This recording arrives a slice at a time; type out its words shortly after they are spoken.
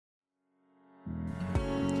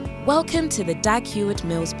Welcome to the Dag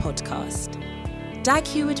Heward-Mills podcast. Dag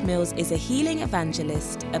Heward-Mills is a healing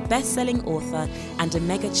evangelist, a best-selling author, and a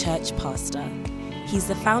mega-church pastor. He's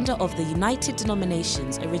the founder of the United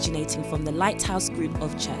Denominations, originating from the Lighthouse Group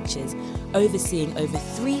of churches, overseeing over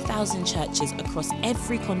 3,000 churches across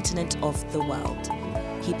every continent of the world.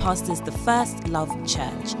 He pastors the First Love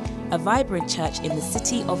Church, a vibrant church in the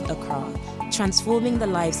city of Accra, transforming the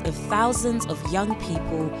lives of thousands of young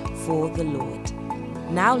people for the Lord.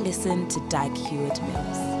 Now listen to Dag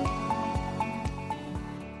Heward-Mills.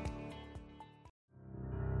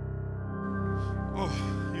 Oh,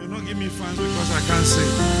 you'll not give me fans because I can't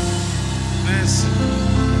sing. Mercy.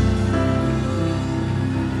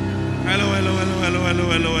 Hello, hello, hello, hello, hello,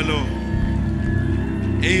 hello, hello.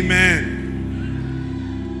 Amen.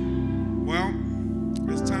 Well,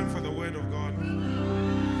 it's time for the word of God.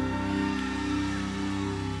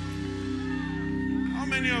 How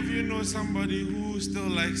many of you know somebody who still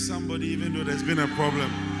likes somebody even though there's been a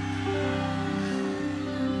problem?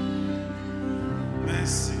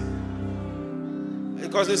 Mercy.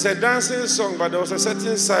 Because it's a dancing song, but there was a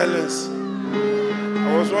certain silence.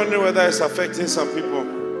 I was wondering whether it's affecting some people.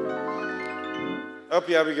 Help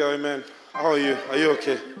you, Abigail, amen. How are you? Are you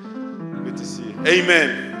okay? Good to see you.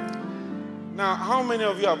 Amen. Now, how many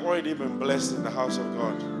of you have already been blessed in the house of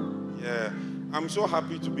God? Yeah. I'm so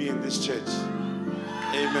happy to be in this church.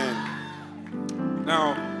 Amen.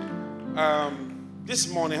 Now, this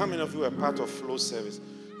morning, how many of you are part of Flow service?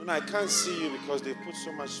 You know, I can't see you because they put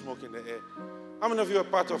so much smoke in the air. How many of you are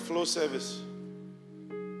part of Flow service?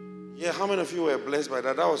 Yeah, how many of you were blessed by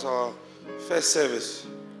that? That was our first service.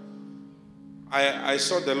 I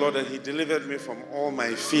saw the Lord and He delivered me from all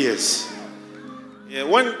my fears. Yeah,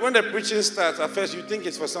 when the preaching starts, at first you think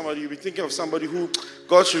it's for somebody, you'll be thinking of somebody who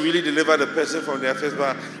God should really deliver the person from their fears.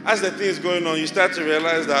 But as the thing is going on, you start to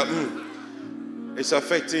realize that it's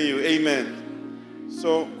affecting you. Amen.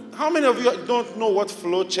 So, how many of you don't know what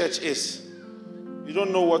Flow Church is? You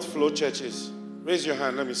don't know what Flow Church is? Raise your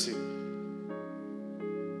hand, let me see.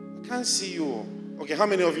 I can't see you. Okay, how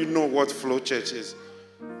many of you know what Flow Church is?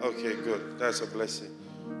 Okay, good. That's a blessing.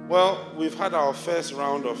 Well, we've had our first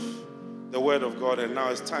round of the Word of God, and now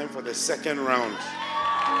it's time for the second round.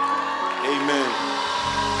 Amen.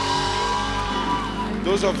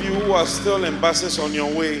 Those of you who are still in buses on your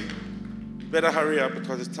way, better hurry up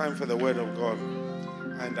because it's time for the Word of God.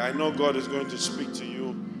 And I know God is going to speak to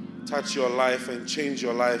you, touch your life, and change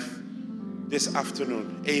your life this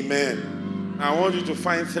afternoon. Amen. Now I want you to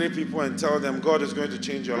find 3 people and tell them God is going to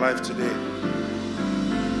change your life today.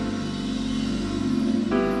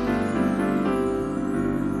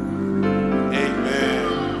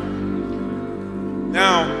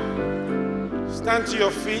 Now, stand to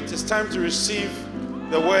your feet. It's time to receive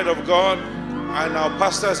the Word of God. And our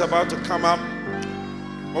pastor is about to come up.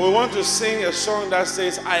 But we want to sing a song that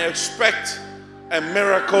says, I expect a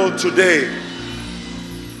miracle today.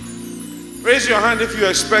 Raise your hand if you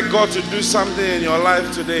expect God to do something in your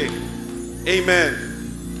life today. Amen.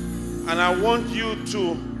 And I want you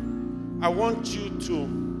to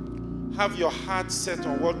have your heart set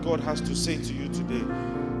on what God has to say to you today.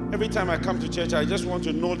 Every time I come to church, I just want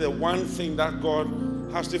to know the one thing that God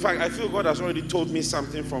has to. In fact, I feel God has already told me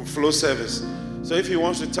something from Flow service. So if He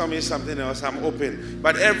wants to tell me something else, I'm open.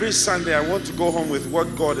 But every Sunday, I want to go home with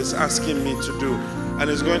what God is asking me to do. And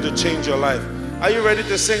it's going to change your life. Are you ready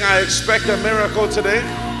to sing, I expect a miracle today?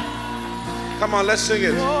 Come on, let's sing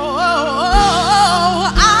it.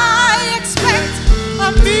 Oh, I expect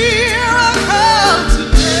a miracle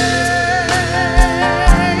today.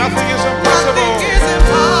 Nothing is impossible. Nothing is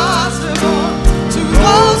impossible to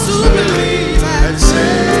those who believe and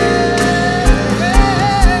say,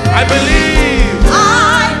 I believe.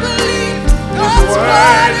 I believe God's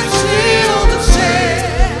word is still the same.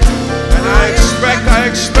 And I expect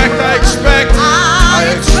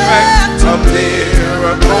a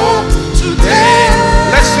miracle today.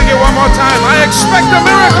 Let's sing it one more time. I expect a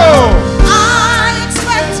miracle. I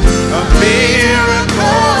expect A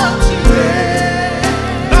miracle today.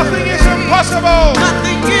 Nothing is impossible.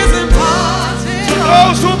 nothing is impossible To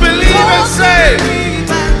those who believe and say.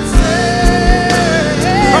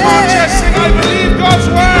 Come on, just sing. I believe God's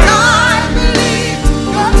word. I believe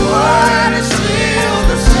God's word is still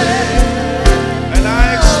the same. And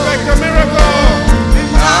I expect a miracle.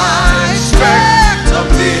 I expect a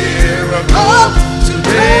miracle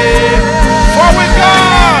today. For with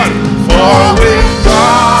God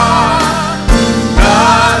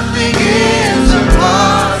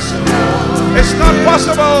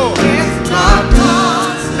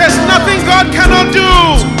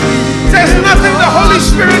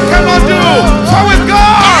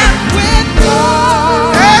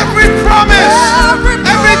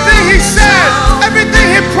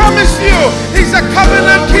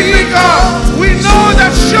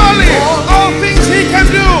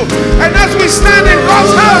stand in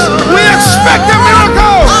God's house, we expect a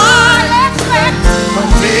miracle. I expect a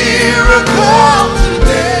miracle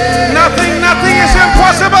today. Nothing is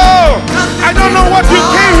impossible. I don't know what you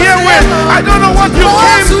came here with. I don't know what you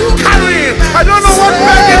came carrying. I don't know what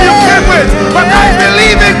baggage you came with. But I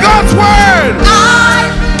believe in God's word.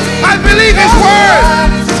 I believe His word.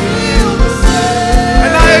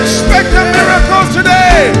 And I expect a miracle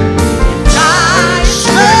today. I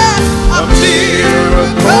expect a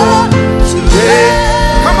miracle today.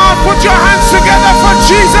 Come on, put your hands together for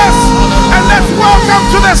Jesus. And let's welcome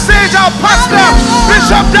to the stage our pastor,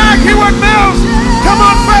 Bishop Dag Heward-Mills. Come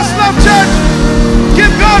on, First Love Church.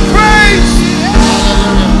 Give God praise.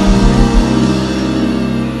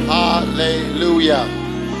 Hallelujah.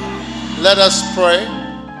 Let us pray.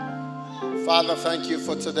 Father, thank you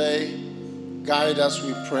for today. Guide us,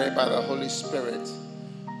 we pray, by the Holy Spirit.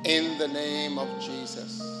 In the name of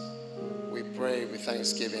Jesus, we pray with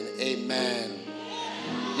thanksgiving. Amen.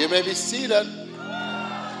 You may be seated.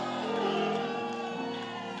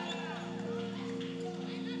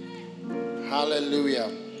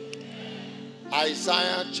 Hallelujah.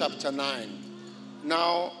 Isaiah chapter 9.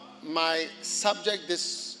 Now, my subject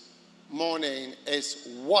this morning is,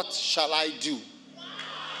 what shall I do?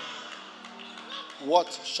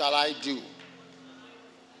 What shall I do?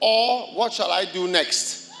 Or what shall I do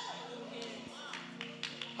next?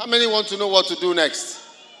 How many want to know what to do next?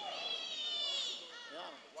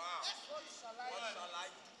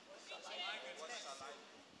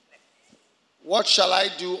 What shall I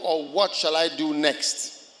do, or what shall I do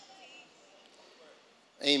next?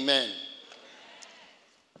 Amen.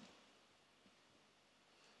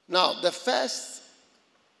 Now, the first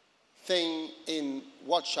thing in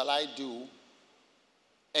what shall I do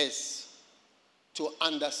is to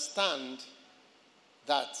understand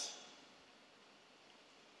that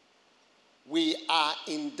we are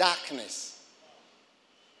in darkness.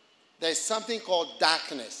 There's something called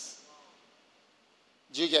darkness.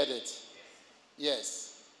 Do you get it?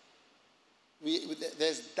 Yes.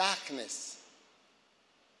 There's darkness.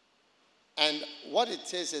 And what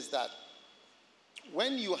it is that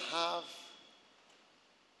when you have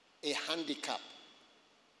a handicap,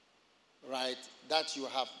 right, that you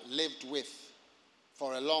have lived with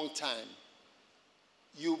for a long time,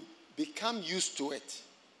 you become used to it.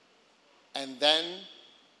 And then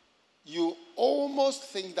you almost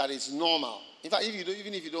think that it's normal. In fact,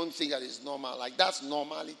 even if you don't think that it's normal, like that's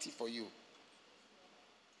normality for you.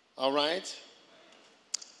 All right?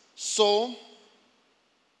 So,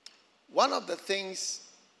 one of the things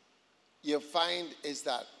you find is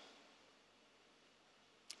that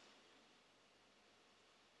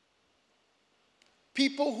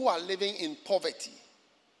people who are living in poverty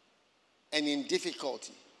and in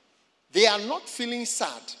difficulty, they are not feeling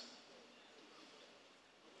sad.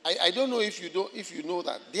 I don't know if you know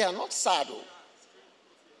that. They are not sad.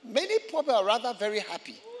 Many people are rather very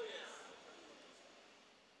happy.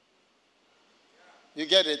 You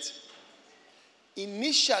get it?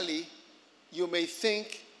 Initially, you may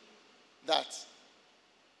think that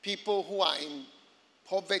people who are in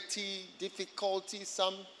poverty, difficulty,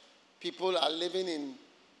 some people are living in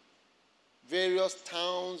various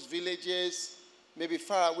towns, villages, maybe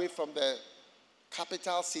far away from the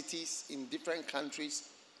capital cities in different countries.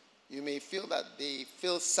 You may feel that they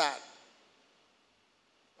feel sad.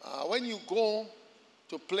 When you go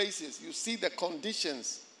to places, you see the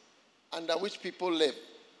conditions under which people live.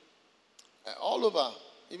 All over,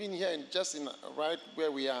 even here, right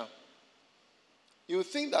where we are. You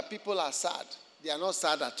think that people are sad. They are not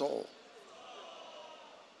sad at all.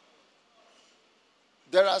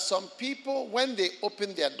 There are some people, when they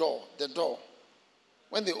open their door,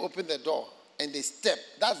 when they open the door and they step,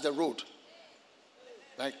 that's the road.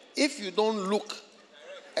 Like, if you don't look,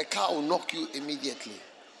 a car will knock you immediately.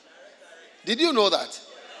 Did you know that?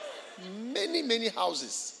 Many, many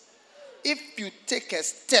houses, if you take a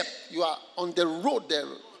step, you are on the road there.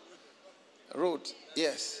 Road,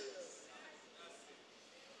 yes.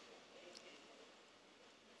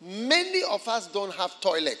 Many of us don't have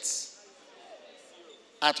toilets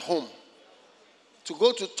at home. To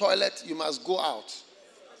go to toilet, you must go out.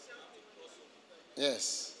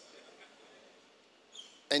 Yes.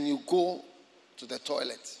 And you go to the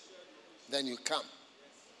toilet. Then you come.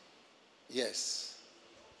 Yes.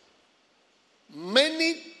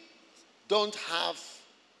 Many don't have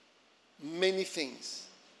many things,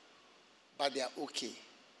 but they are okay.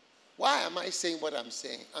 Why am I saying what I'm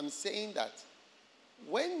saying? I'm saying that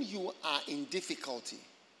when you are in difficulty,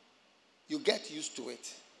 you get used to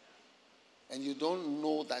it. And you don't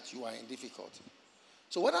know that you are in difficulty.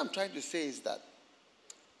 So what I'm trying to say is that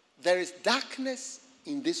there is darkness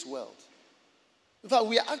in this world. In fact,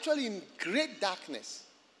 we are actually in great darkness.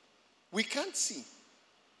 We can't see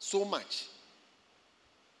so much.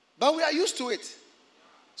 But we are used to it.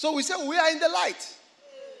 So we say we are in the light.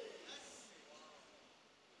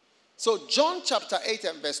 So John chapter 8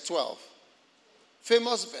 and verse 12.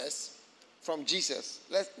 Famous verse from Jesus.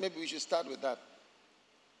 Maybe we should start with that.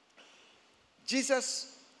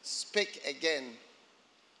 Jesus spake again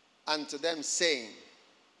unto them, saying,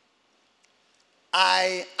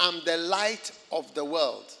 I am the light of the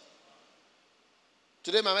world.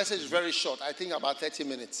 Today my message is very short. I think about 30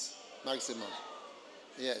 minutes maximum.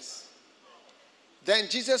 Yes. Then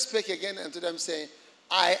Jesus spake again unto them, saying,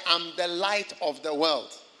 I am the light of the world.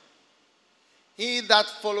 He that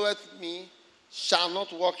followeth me shall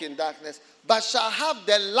not walk in darkness, but shall have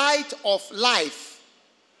the light of life.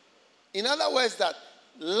 In other words, that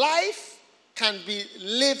life can be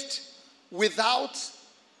lived without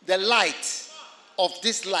the light of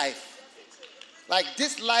this life. Like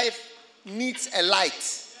this life needs a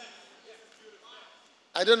light.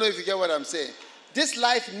 I don't know if you get what I'm saying. This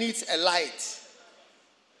life needs a light.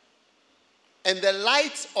 And the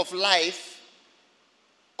light of life,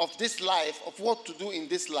 of this life, of what to do in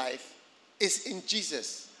this life, is in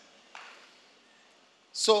Jesus.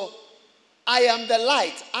 So, I am the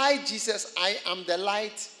light. I, Jesus, I am the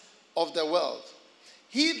light of the world.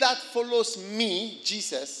 He that follows me,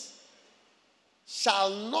 Jesus, shall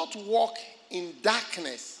not walk in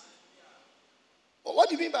darkness. What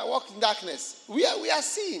do you mean by walk in darkness? We are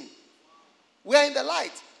seeing. We are in the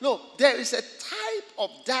light. No, there is a type of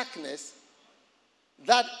darkness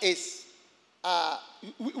that is,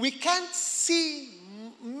 we can't see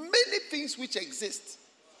many things which exist.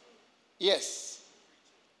 Yes.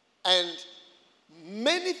 And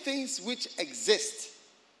many things which exist,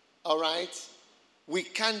 all right, we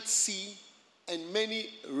can't see, and many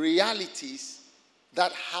realities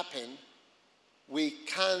that happen, we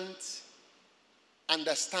can't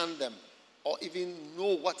understand them or even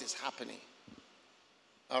know what is happening.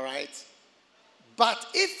 All right? But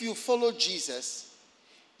if you follow Jesus,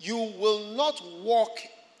 you will not walk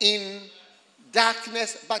in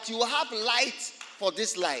darkness, but you will have light for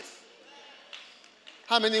this life.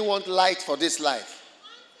 How many want light for this life?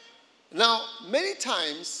 Now, many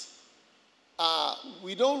times,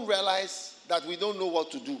 we don't realize that we don't know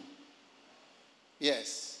what to do.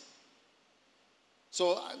 Yes.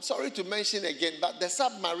 So, I'm sorry to mention again, but the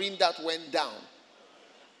submarine that went down,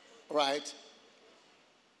 right?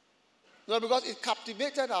 No, because it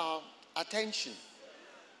captivated our attention.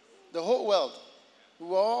 The whole world. We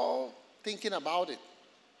were all thinking about it.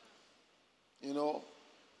 You know.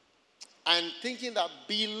 And thinking that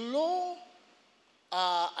below,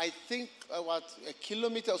 I think, a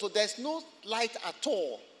kilometer or so, there's no light at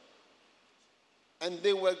all. And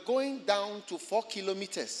they were going down to 4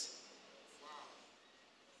 kilometers.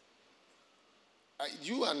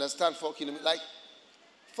 You understand 4 kilometers? Like,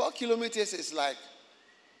 4 kilometers is like,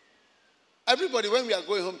 everybody, when we are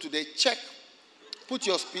going home today, check, put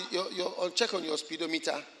your speed, check on your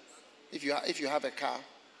speedometer, if you have a car,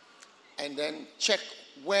 and then check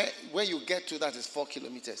where you get to. That is 4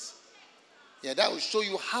 kilometers. Yeah, that will show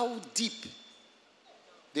you how deep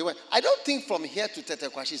they went. I don't think from here to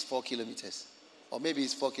Tetekwashi is 4 kilometers. Or maybe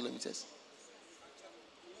it's 4 kilometers.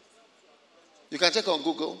 You can check on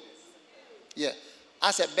Google. Yeah.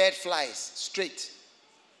 As a bird flies, straight.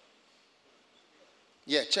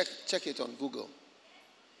 Yeah, check it on Google.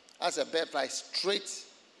 As a bird flies, straight.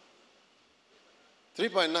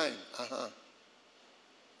 3.9.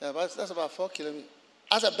 Yeah, but that's about 4 kilometers.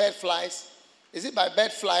 As a bird flies, is it by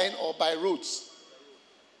bird flying or by roads?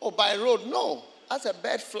 Oh, by road? No. As a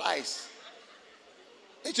bird flies.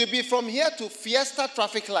 It will be from here to Fiesta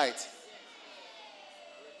traffic light.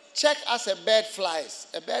 Check as a bird flies.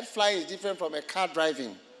 A bird flying is different from a car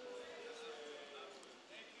driving.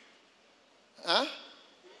 Huh?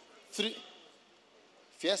 3.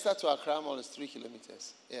 Fiesta to Accra Mall is 3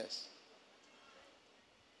 kilometers. Yes.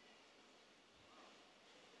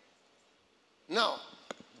 Now,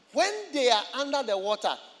 when they are under the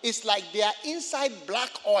water, it's like they are inside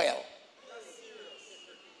black oil.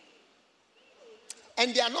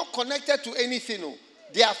 And they are not connected to anything.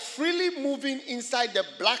 They are freely moving inside the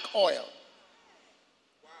black oil.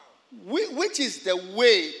 Which is the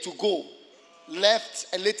way to go? Left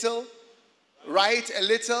a little, right a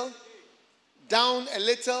little, down a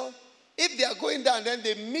little. If they are going down, then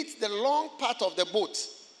they meet the long part of the boat.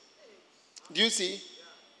 Do you see?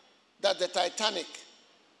 That the Titanic.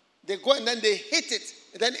 They go and then they hit it.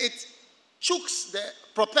 Then it chokes the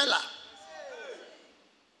propeller.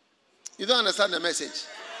 You don't understand the message.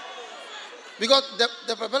 Because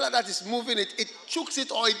the propeller that is moving it chokes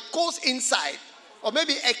it or it goes inside. Or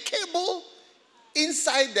maybe a cable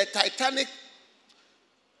inside the Titanic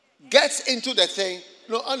gets into the thing.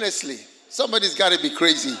 No, honestly, somebody's got to be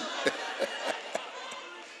crazy.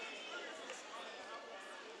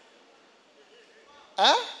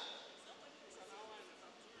 Huh?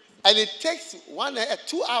 And it takes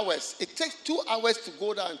 2 hours. It takes 2 hours to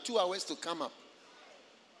go down, 2 hours to come up.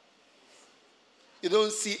 You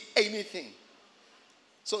don't see anything.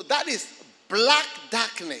 So that is black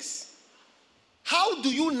darkness. How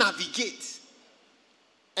do you navigate?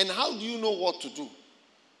 And how do you know what to do?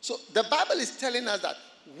 So the Bible is telling us that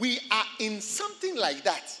we are in something like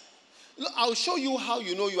that. Look, I'll show you how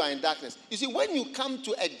you know you are in darkness. You see, when you come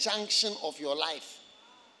to a junction of your life,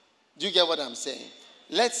 do you get what I'm saying?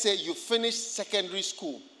 Let's say you finish secondary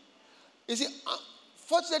school. You see,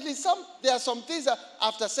 fortunately, there are some things that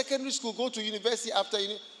after secondary school, go to university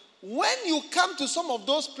when you come to some of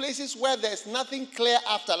those places where there's nothing clear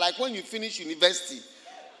after, like when you finish university,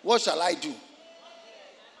 what shall I do?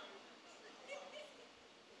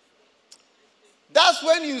 That's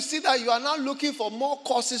when you see that you are now looking for more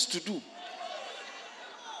courses to do.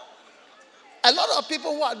 A lot of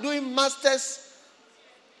people who are doing masters,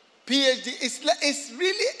 PhD, it's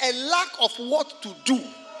really a lack of what to do.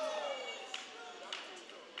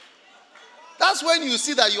 That's when you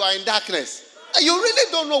see that you are in darkness. And you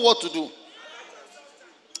really don't know what to do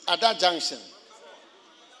at that junction.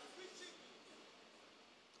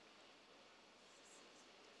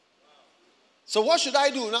 So what should I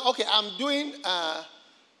do now? Okay, I'm doing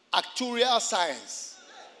actuarial science.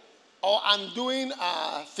 Or I'm doing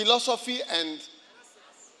philosophy and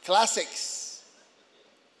classics.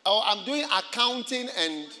 Or I'm doing accounting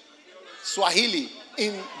and Swahili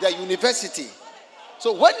in the university.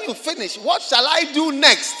 So when you finish, what shall I do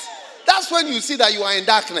next? That's when you see that you are in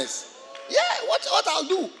darkness. Yeah, what I'll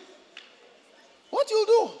do? What you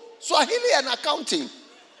do? Swahili and accounting.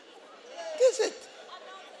 This is it.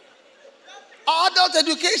 Adult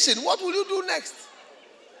education. What will you do next?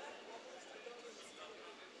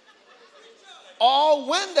 Or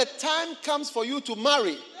when the time comes for you to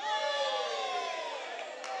marry,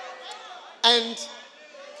 and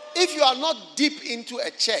if you are not deep into a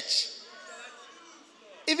church,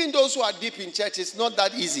 even those who are deep in church, it's not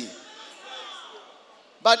that easy.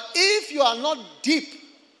 But if you are not deep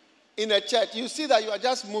in a church, you see that you are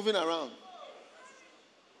just moving around.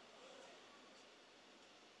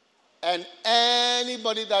 And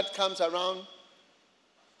anybody that comes around,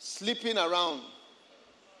 sleeping around,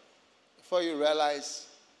 before you realize,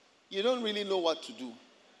 you don't really know what to do.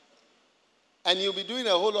 And you'll be doing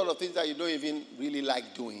a whole lot of things that you don't even really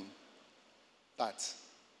like doing. But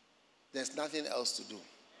there's nothing else to do.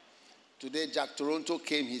 Today, Jack Toronto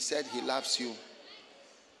came. He said he loves you.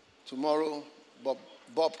 Tomorrow,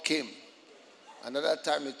 Bob came. Another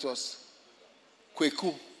time it was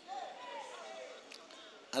Kweku.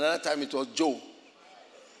 Another time it was Joe.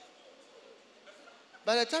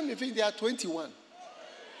 By the time you think they are 21.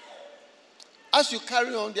 As you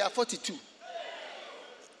carry on, they are 42.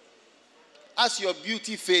 As your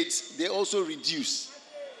beauty fades, they also reduce.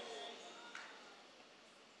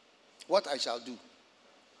 What I shall do.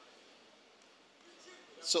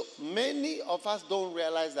 So many of us don't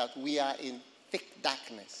realize that we are in thick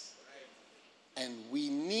darkness. And we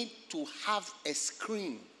need to have a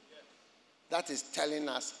screen that is telling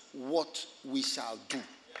us what we shall do.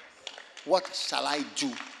 What shall I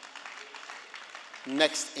do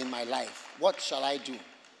next in my life? What shall I do?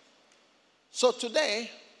 So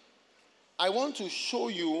today, I want to show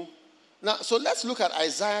you. Now, so let's look at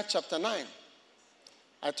Isaiah chapter 9.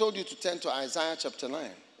 I told you to turn to Isaiah chapter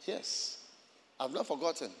 9. Yes. I've not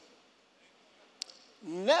forgotten.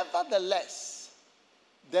 Nevertheless,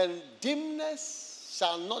 the dimness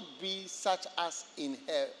shall not be such as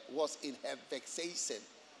was in her vexation,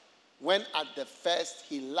 when at the first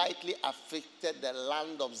he lightly afflicted the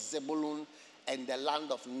land of Zebulun and the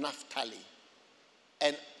land of Naphtali.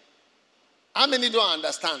 And how many don't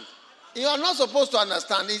understand? You are not supposed to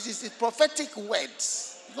understand. It's prophetic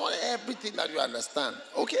words. Not everything that you understand.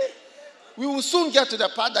 Okay? We will soon get to the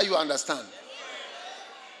part that you understand.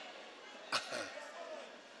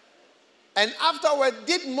 And afterward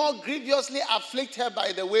did more grievously afflict her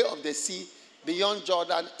by the way of the sea beyond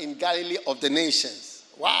Jordan in Galilee of the nations.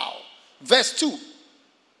 Wow. Verse 2.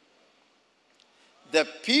 The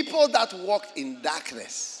people that walked in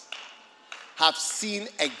darkness have seen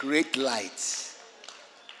a great light.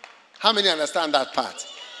 How many understand that part?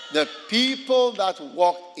 The people that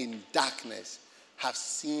walked in darkness have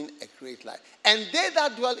seen a great light. And they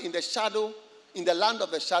that dwell in the shadow, in the land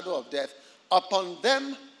of the shadow of death, upon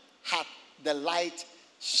them hath the light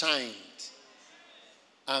shined.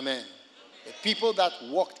 Amen. The people that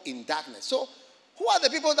walked in darkness. So, who are the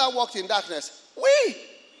people that walked in darkness? We.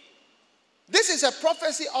 This is a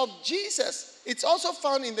prophecy of Jesus. It's also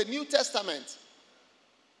found in the New Testament.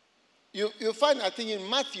 You find, I think, in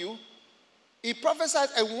Matthew, he prophesied,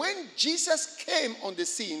 and when Jesus came on the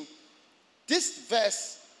scene, this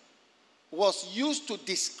verse was used to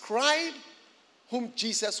describe whom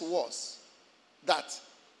Jesus was. That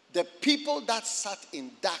the people that sat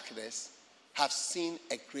in darkness have seen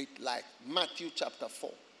a great light. Matthew chapter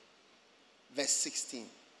 4, verse 16.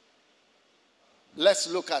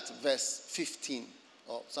 Let's look at verse 15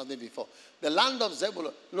 or something before. The land of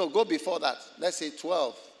Zebulun. No, go before that. Let's say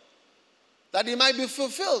 12. That it might be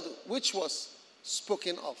fulfilled, which was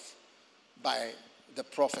spoken of by the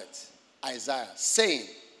prophet Isaiah, saying,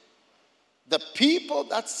 the people,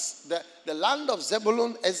 that's the land of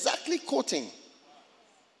Zebulun, exactly quoting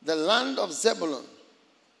the land of Zebulun,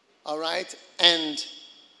 all right, and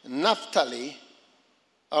Naphtali,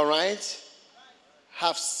 all right,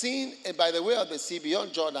 have seen, by the way of the sea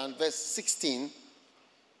beyond Jordan, verse 16,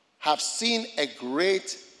 have seen a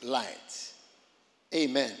great light.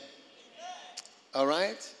 Amen. All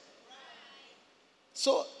right?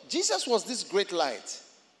 So, Jesus was this great light.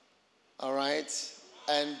 All right?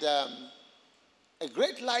 And a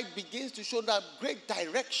great light begins to show that great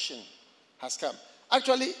direction has come.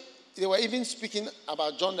 Actually, they were even speaking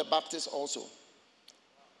about John the Baptist also.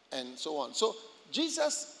 And so on. So,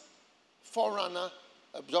 Jesus, forerunner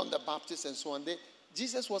of John the Baptist and so on,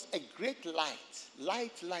 Jesus was a great light.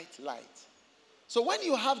 Light. So, when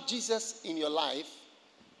you have Jesus in your life,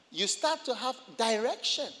 you start to have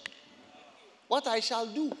direction. What I shall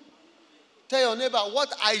do. Tell your neighbor,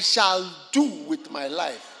 what I shall do with my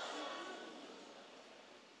life.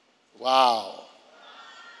 Wow.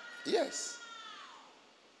 Yes.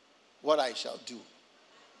 What I shall do.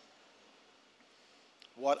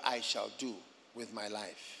 What I shall do with my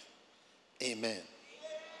life. Amen.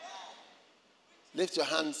 Lift your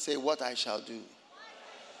hand, say, what I shall do.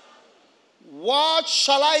 What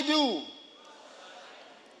shall I do?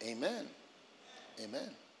 Amen. Amen.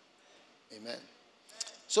 Amen.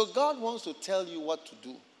 So God wants to tell you what to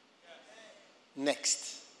do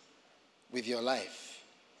next with your life.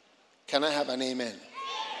 Can I have an amen?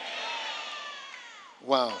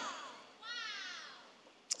 Wow.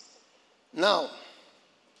 Now,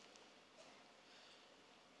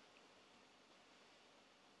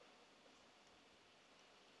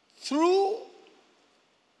 through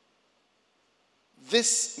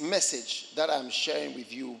this message that I'm sharing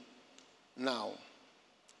with you now,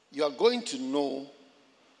 you are going to know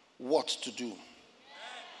what to do.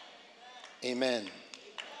 Amen.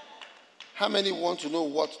 How many want to know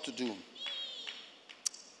what to do?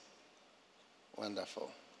 Wonderful.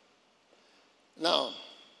 Now,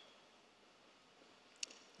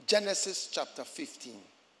 Genesis chapter 15.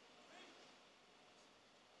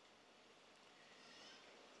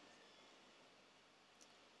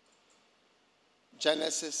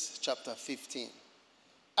 Genesis chapter 15.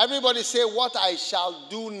 Everybody say, what I shall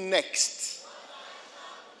do next.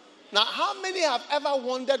 Now, how many have ever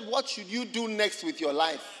wondered what should you do next with your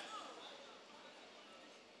life?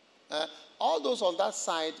 All those on that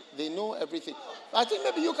side, they know everything. I think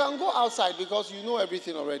maybe you can go outside because you know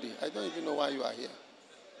everything already. I don't even know why you are here.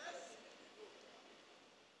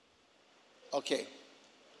 Okay.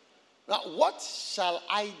 Now, what shall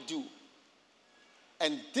I do?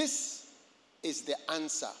 And this is the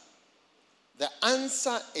answer. The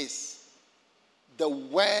answer is the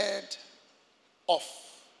word of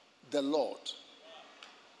the Lord.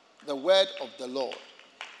 The word of the Lord.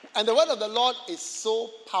 And the word of the Lord is so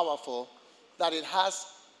powerful that it has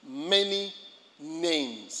many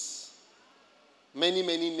names. Many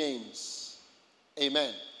names.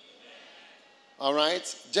 Amen. All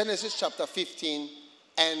right. Genesis chapter 15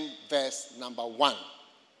 and verse number 1.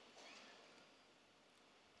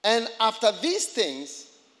 And after these things,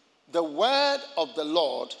 the word of the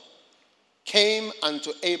Lord came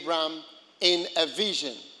unto Abram in a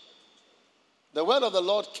vision. The word of the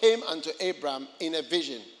Lord came unto Abram in a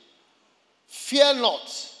vision. Fear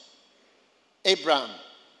not, Abram,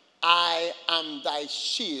 I am thy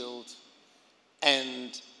shield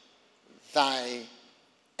and thy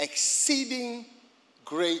exceeding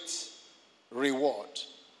great reward.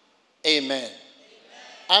 Amen.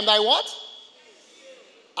 And thy what?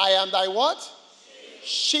 I am thy what?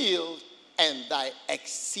 Shield and thy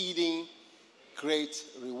exceeding great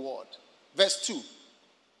reward. Verse 2.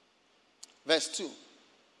 Verse 2.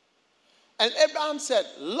 And Abraham said,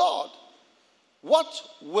 Lord, what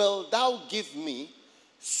wilt thou give me,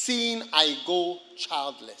 seeing I go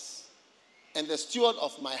childless? and the steward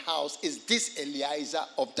of my house is this Eliezer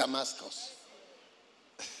of Damascus.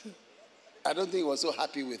 I don't think he was so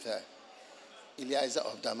happy with her. Eliezer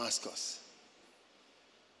of Damascus.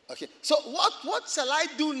 Okay, so what shall I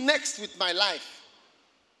do next with my life?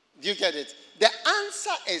 Do you get it? The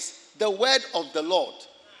answer is the word of the Lord.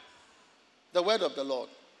 The word of the Lord.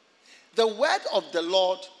 The word of the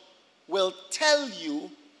Lord will tell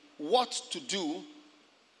you what to do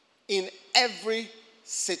in every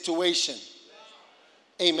situation.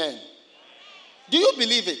 Amen. Do you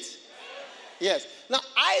believe it? Yes. Now,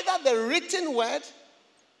 either the written word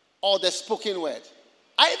or the spoken word.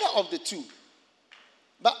 Either of the two.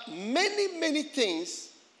 But many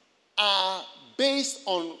things are based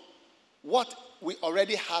on what we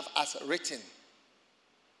already have as written.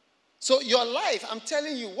 So your life, I'm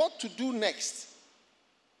telling you what to do next.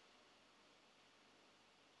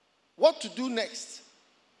 What to do next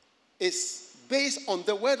is based on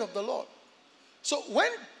the word of the Lord. So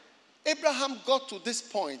when Abraham got to this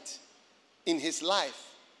point in his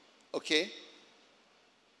life, okay,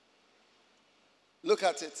 look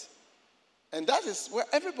at it. And that is where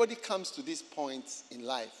everybody comes to these points in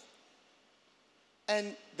life.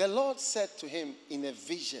 And the Lord said to him in a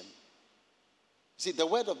vision. See, the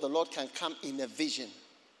word of the Lord can come in a vision.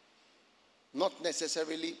 Not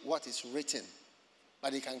necessarily what is written,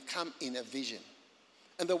 but it can come in a vision.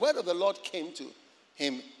 And the word of the Lord came to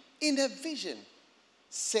him in a vision,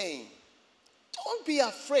 saying, don't be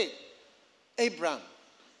afraid, Abraham.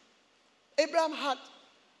 Abraham had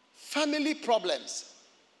family problems.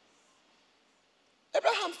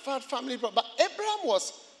 Abraham had family problems, but Abraham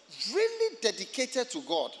was really dedicated to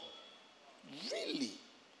God. Really.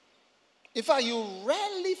 In fact, you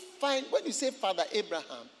rarely find, when you say Father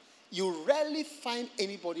Abraham, you rarely find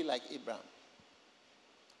anybody like Abraham.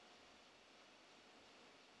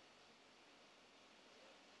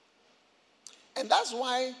 And that's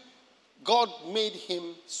why God made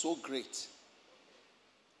him so great.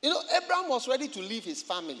 You know, Abraham was ready to leave his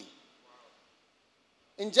family.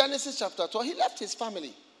 In Genesis chapter 12, he left his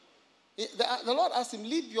family. The Lord asked him,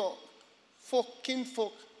 leave your folk,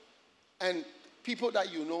 kinfolk, and people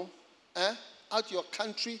that you know, out your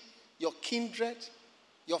country, your kindred,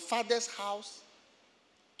 your father's house,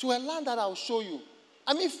 to a land that I'll show you.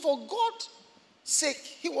 I mean, for God's sake,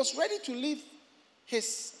 he was ready to leave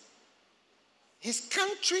his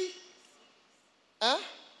country.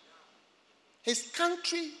 His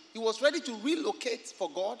country, he was ready to relocate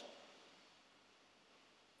for God.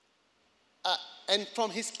 And from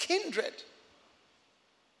his kindred.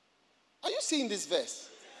 Are you seeing this verse?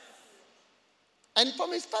 And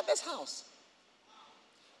from his father's house.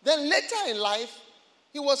 Then later in life,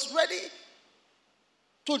 he was ready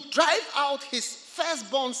to drive out his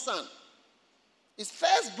firstborn son. His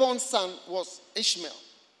firstborn son was Ishmael.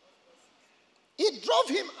 He drove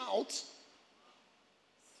him out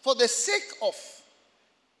for the sake of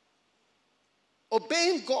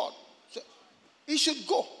obeying God. So he should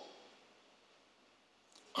go.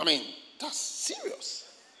 I mean, that's serious.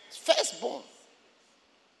 Firstborn.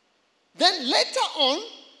 Then later on,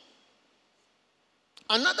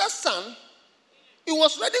 another son, he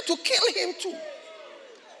was ready to kill him too.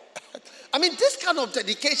 I mean, this kind of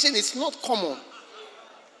dedication is not common.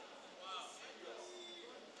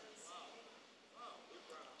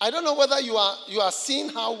 I don't know whether you are seeing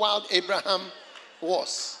how wild Abraham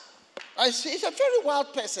was. He's a very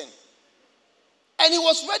wild person. And he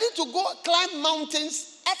was ready to go climb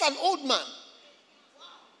mountains as an old man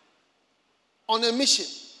on a mission.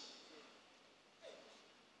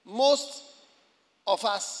 Most of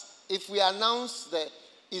us, if we announce the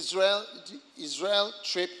Israel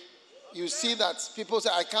trip, you see that people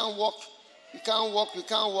say, I can't walk, you can't walk, you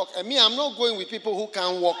can't walk. And me, I'm not going with people who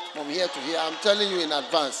can't walk from here to here. I'm telling you in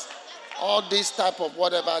advance. All this type of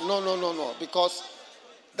whatever, no. Because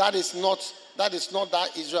that is not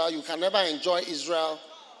that Israel. You can never enjoy Israel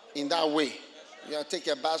in that way. You take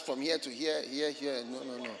a bus from here to here, here.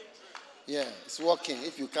 No. Yeah, it's walking.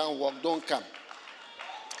 If you can't walk, don't come.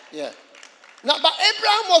 Yeah. Now, but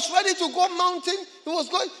Abraham was ready to go mountain.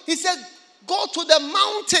 He said, go to the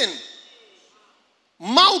mountain,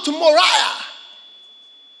 Mount Moriah,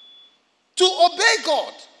 to obey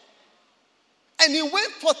God. And he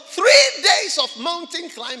went for 3 days of mountain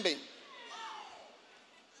climbing.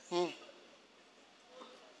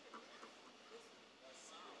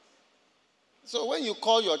 So when you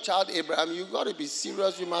call your child Abraham, you got to be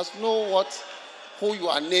serious. You must know who you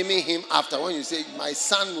are naming him after. When you say, my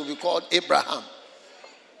son will be called Abraham.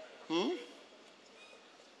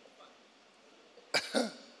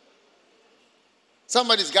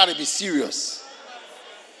 Somebody's got to be serious.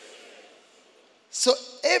 So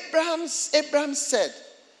Abraham said,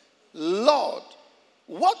 Lord,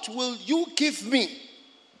 what will you give me?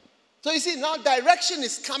 So you see, now direction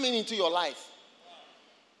is coming into your life.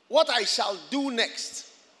 What I shall do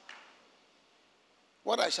next.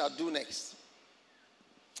 What I shall do next.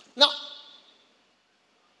 Now,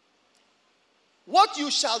 what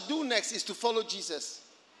you shall do next is to follow Jesus.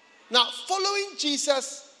 Now, following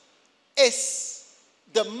Jesus is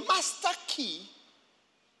the master key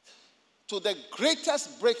to the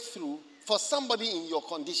greatest breakthrough for somebody in your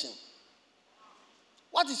condition.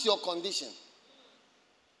 What is your condition?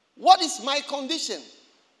 What is my condition?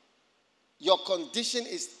 Your condition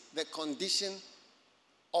is the condition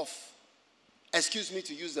of, excuse me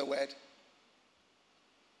to use the word,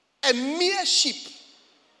 a mere sheep.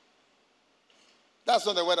 That's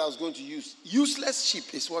not the word I was going to use. Useless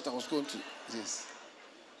sheep is what I was going to use.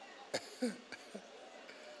 We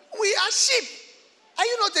are sheep. Are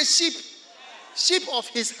you not a sheep? Sheep of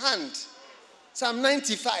his hand. Psalm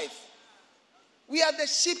 95. We are the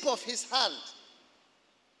sheep of his hand.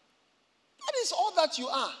 That is all that you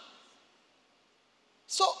are.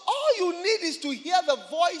 So all you need is to hear the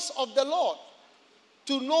voice of the Lord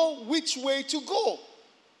to know which way to go.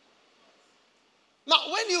 Now,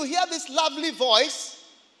 when you hear this lovely voice,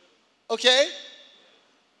 okay,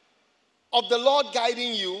 of the Lord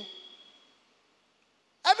guiding you,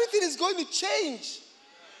 everything is going to change.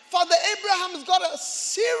 Father Abraham has got a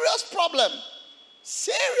serious problem.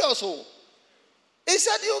 Serious. Oh. He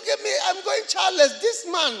said, you give me, I'm going childless. This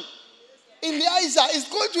man in the Isaac is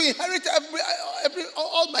going to inherit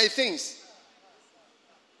all my things.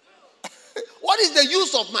 What is the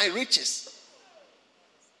use of my riches?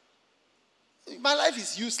 My life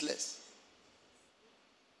is useless.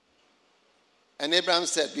 And Abraham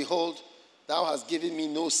said, behold, thou hast given me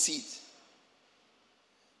no seed.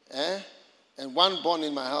 And one born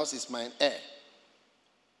in my house is mine heir.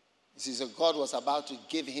 You see, so God was about to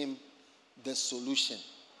give him the solution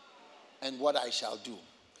and what I shall do.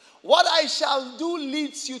 What I shall do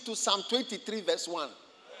leads you to Psalm 23 verse 1.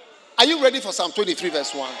 Are you ready for Psalm 23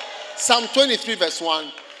 verse 1? Psalm 23 verse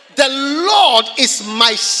 1. The Lord is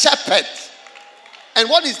my shepherd. And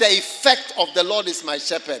what is the effect of the Lord is my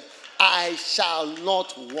shepherd? I shall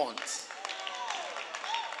not want.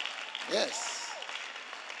 Yes.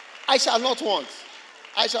 I shall not want.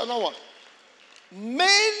 I shall not want.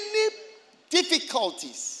 Many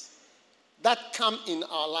difficulties that come in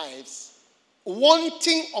our lives,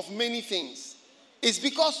 wanting of many things, is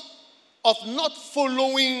because of not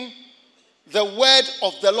following the word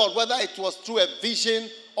of the Lord, whether it was through a vision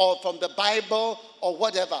or from the Bible or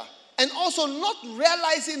whatever. And also not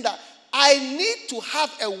realizing that I need to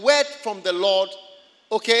have a word from the Lord,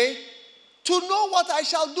 okay, to know what I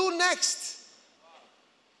shall do next.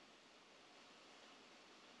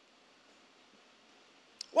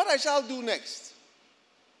 What I shall do next.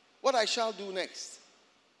 What I shall do next.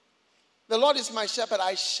 The Lord is my shepherd,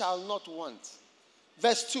 I shall not want.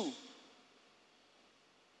 Verse 2.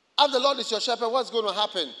 As the Lord is your shepherd, what's going to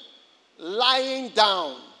happen? Lying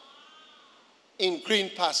down in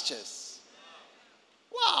green pastures.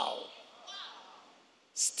 Wow.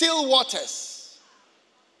 Still waters.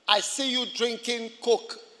 I see you drinking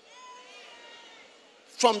Coke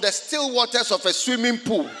from the still waters of a swimming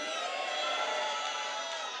pool.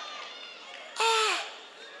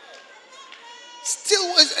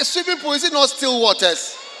 Still, a swimming pool, is it not still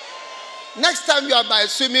waters? Next time you are by a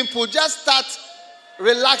swimming pool, just start,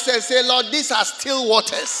 relax and say, Lord, these are still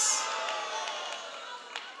waters.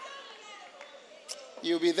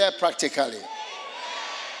 You'll be there practically.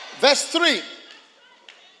 Verse 3.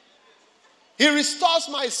 He restores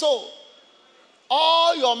my soul.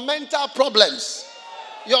 All your mental problems.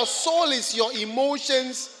 Your soul is your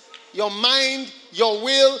emotions, your mind, your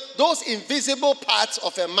will, those invisible parts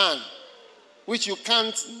of a man, which you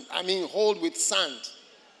can't, hold with sand.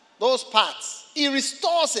 Those parts. He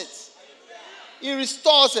restores it. He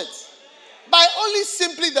restores it. By only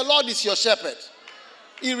simply the Lord is your shepherd.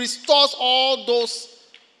 He restores all those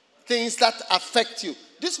things that affect you.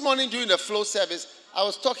 This morning during the flow service, I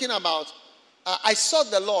was talking about, I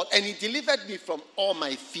sought the Lord and he delivered me from all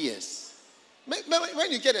my fears.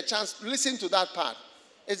 When you get a chance, listen to that part.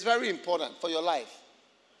 It's very important for your life.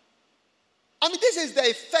 This is the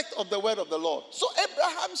effect of the word of the Lord. So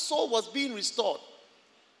Abraham's soul was being restored.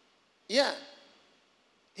 Yeah.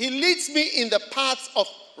 He leads me in the paths of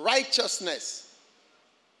righteousness.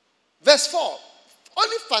 Verse 4.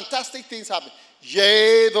 Only fantastic things happen.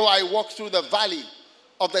 Yea, though I walk through the valley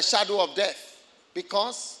of the shadow of death.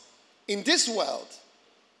 Because in this world,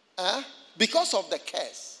 because of the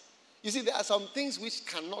curse, you see, there are some things which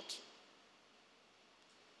cannot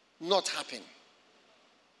not happen.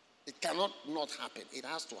 It cannot not happen. It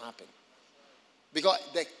has to happen. Because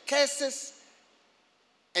the curses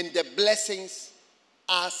and the blessings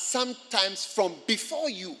are sometimes from before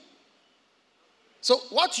you. So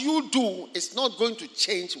what you do is not going to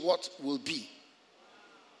change what will be.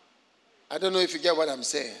 I don't know if you get what I'm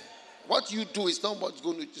saying. What you do is not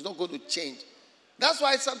going to change. That's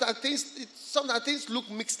why sometimes things look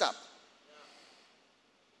mixed up.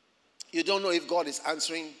 You don't know if God is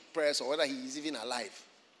answering prayers or whether he is even alive.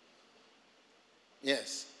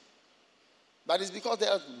 Yes. But it's because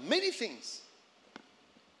there are many things.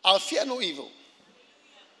 I'll fear no evil.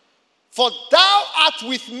 For thou art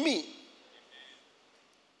with me.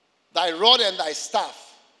 Thy rod and thy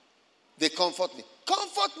staff, they comfort me.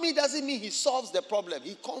 Comfort me doesn't mean he solves the problem.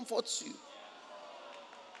 He comforts you.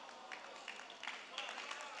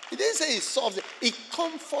 He didn't say he solves it. He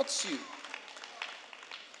comforts you.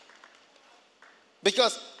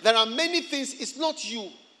 Because there are many things, it's not you.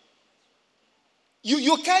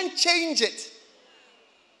 You can't change it.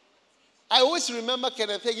 I always remember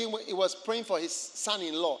Kenneth Hagin when he was praying for his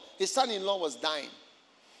son-in-law. His son-in-law was dying.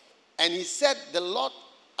 And he said the Lord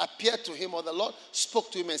appeared to him, or the Lord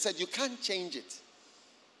spoke to him and said, you can't change it.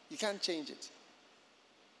 You can't change it.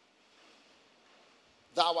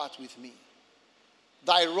 Thou art with me.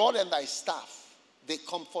 Thy rod and thy staff, they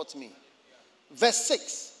comfort me. Verse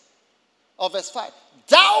 6 or verse 5.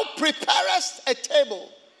 Thou preparest a table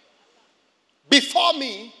before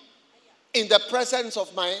me in the presence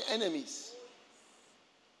of my enemies.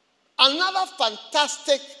 Another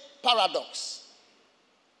fantastic paradox.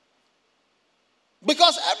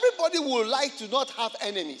 Because everybody would like to not have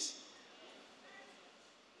enemies.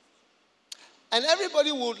 And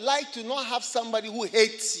everybody would like to not have somebody who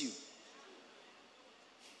hates you.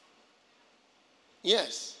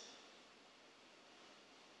 Yes.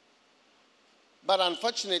 But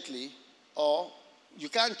unfortunately, or you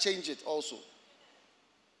can't change it also,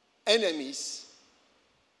 enemies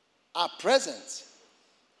are present.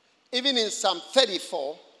 Even in Psalm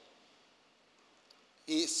 34,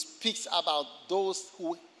 he speaks about those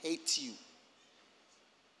who hate you.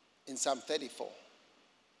 In Psalm 34,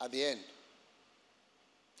 at the end.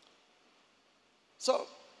 So,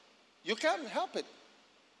 you can't help it.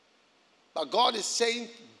 But God is saying,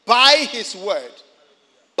 by his word,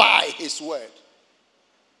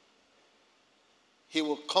 he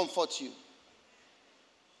will comfort you.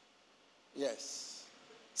 Yes.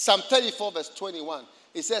 Psalm 34 verse 21.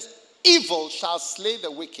 It says, evil shall slay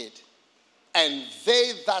the wicked, and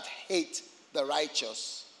they that hate the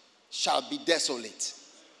righteous shall be desolate.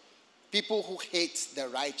 People who hate the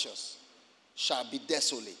righteous shall be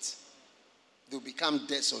desolate. They'll become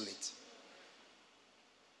desolate.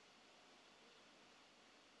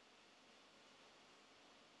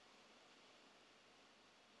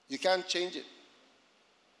 You can't change it.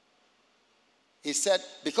 He said,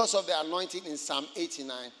 because of the anointing in Psalm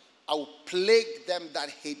 89, I will plague them that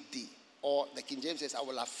hate thee. Or the King James says, I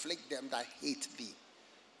will afflict them that hate thee.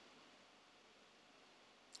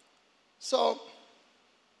 So,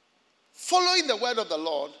 following the word of the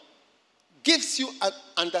Lord gives you an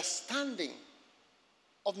understanding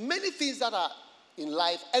of many things that are in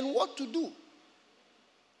life and what to do.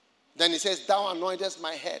 Then he says, thou anointest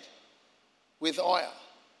my head with oil.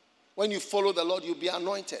 When you follow the Lord, you'll be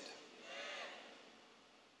anointed.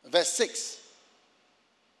 Verse 6.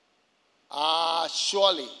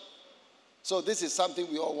 Surely. So this is something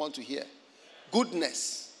we all want to hear.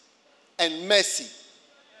 Goodness and mercy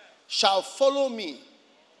shall follow me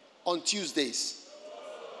on Tuesdays,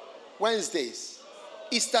 Wednesdays,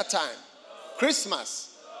 Easter time,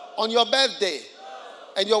 Christmas, on your birthday,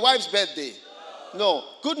 and your wife's birthday. No.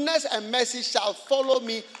 Goodness and mercy shall follow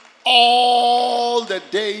me all the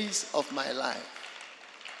days of my life.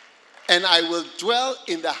 And I will dwell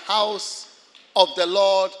in the house of the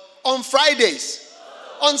Lord on Fridays,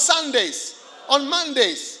 on Sundays, on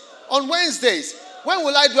Mondays, on Wednesdays. When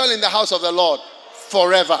will I dwell in the house of the Lord?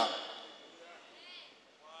 Forever.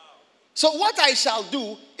 So what I shall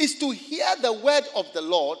do is to hear the word of the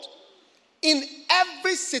Lord. In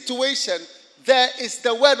every situation, there is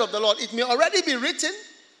the word of the Lord. It may already be written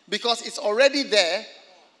because it's already there,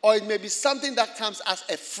 or it may be something that comes as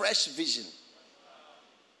a fresh vision.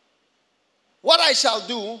 What I shall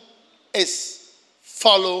do is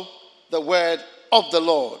follow the word of the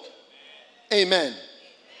Lord. Amen.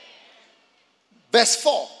 Verse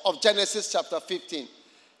 4 of Genesis chapter 15.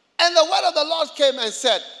 And the word of the Lord came and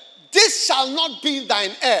said, this shall not be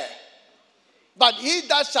thine heir, but he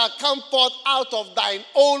that shall come forth out of thine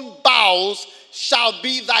own bowels shall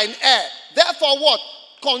be thine heir. Therefore what?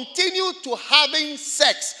 Continue to having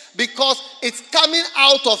sex because it's coming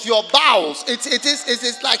out of your bowels. It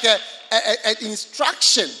is like an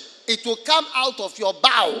instruction. It will come out of your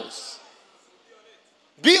bowels.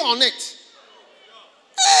 Be on it.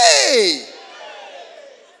 Hey!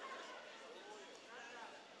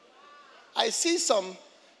 I see some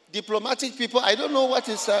diplomatic people. I don't know what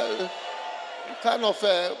is kind of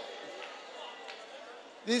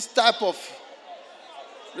this type of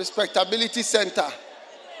respectability center.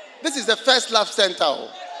 This is the First Love Center.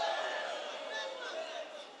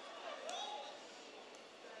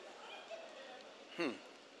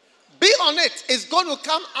 Be on it. It's going to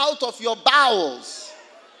come out of your bowels.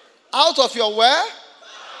 Out of your where?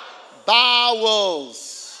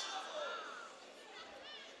 Bowels.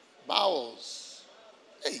 Bowels.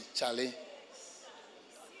 Hey, Charlie.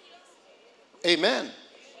 Amen.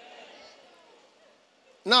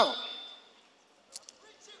 Now,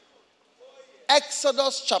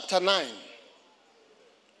 Exodus chapter 9.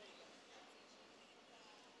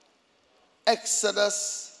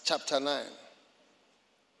 Exodus chapter 9.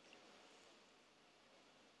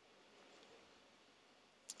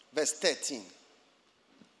 Verse 13.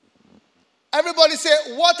 Everybody say,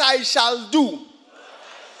 what I shall do.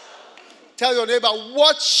 Tell your neighbor,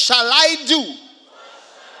 what shall I do?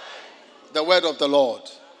 The word of the Lord.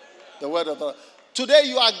 The word of the Lord. Today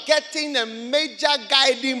you are getting a major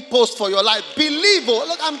guiding post for your life. Believe,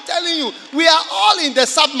 look, I'm telling you, we are all in the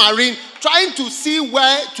submarine trying to see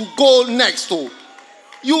where to go next. You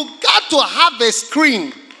got to have a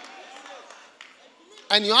screen.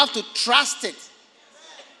 And you have to trust it.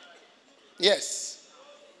 Yes.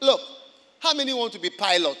 Look, how many want to be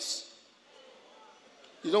pilots?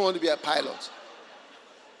 You don't want to be a pilot.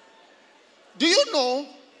 Do you know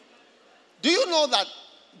that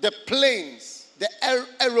the planes, the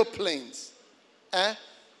aeroplanes,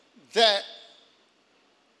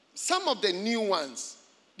 some of the new ones,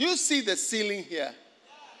 do you see the ceiling here?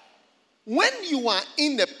 When you are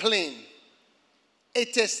in the plane,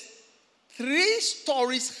 it is 3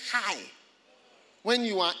 stories high when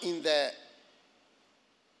you are in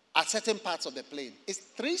at certain parts of the plane. It's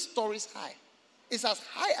 3 stories high. It's as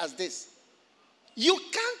high as this. You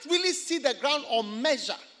can't really see the ground or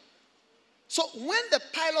measure. So when the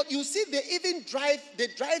pilot, you see they drive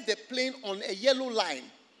the plane on a yellow line.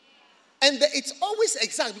 And it's always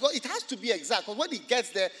exact because it has to be exact. Because when it gets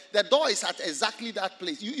there, the door is at exactly that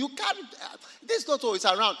place. You can't, this is not always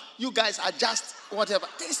around. You guys adjust whatever.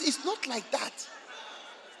 It's not like that.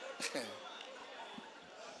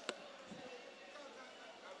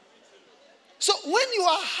 So when you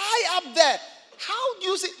are high up there, how do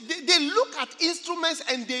you see? They look at instruments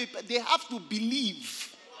and they have to believe.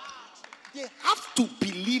 They have to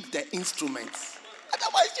believe the instruments.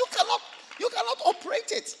 Otherwise, you cannot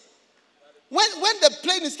operate it. When the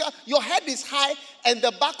plane is coming, your head is high and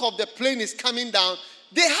the back of the plane is coming down.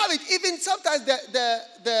 They have it. Even sometimes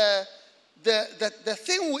the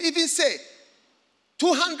thing will even say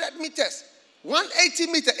 200 meters, 180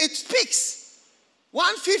 meters. It speaks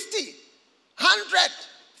 150, 100,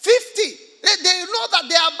 50. They know that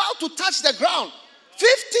they are about to touch the ground.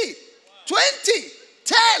 50, 20,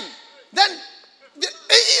 10. Then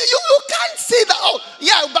you can't see that. Oh,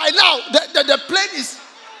 yeah, by now the plane is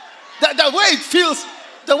the way it feels.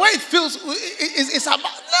 The way it feels is about.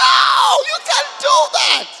 No, you can't do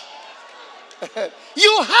that.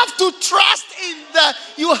 You have to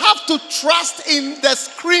trust in the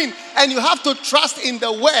screen, and you have to trust in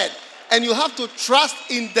the word, and you have to trust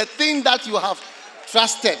in the thing that you have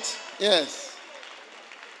trusted. Yes.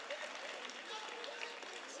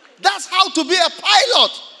 That's how to be a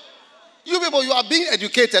pilot. You people, you are being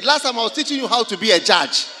educated. Last time I was teaching you how to be a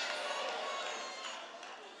judge.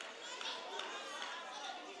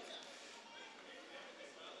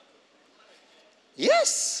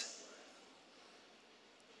 Yes.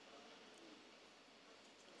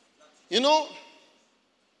 You know,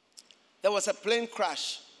 there was a plane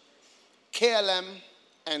crash, KLM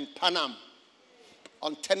and Pan Am,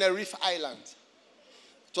 on Tenerife Island.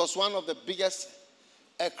 It was one of the biggest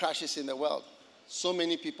air crashes in the world. So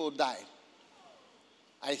many people died.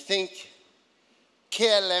 I think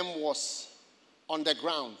KLM was on the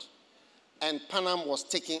ground and Pan Am was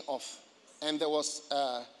taking off. And there was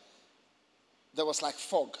like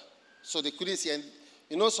fog. So they couldn't see. And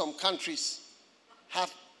you know, some countries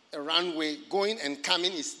have a runway going and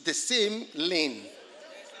coming is the same lane.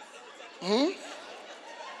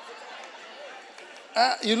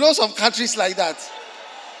 You know some countries like that.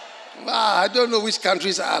 I don't know which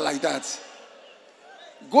countries are like that.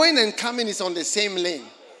 Going and coming is on the same lane.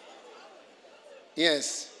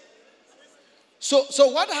 Yes. So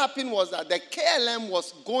what happened was that the KLM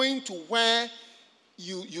was going to where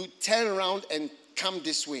you turn around and come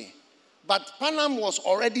this way. But Panam was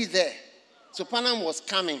already there. So Panam was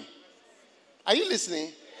coming. Are you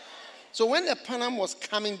listening? So when the Panam was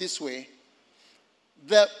coming this way,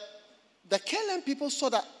 the KLM people saw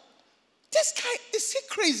that this guy, is he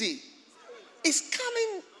crazy? He's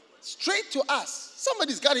coming straight to us.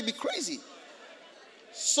 Somebody's got to be crazy.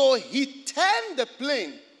 So he turned the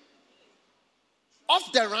plane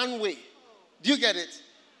off the runway. Do you get it?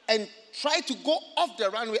 And tried to go off the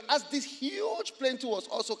runway as this huge plane too was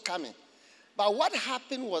also coming. But what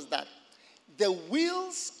happened was that the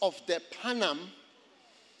wheels of the Panam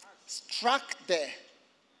struck the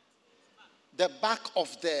back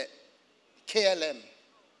of the KLM.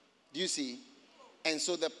 Do you see? And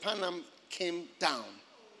so the Panam came down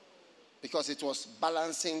because it was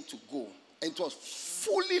balancing to go. And it was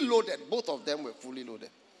fully loaded. Both of them were fully loaded.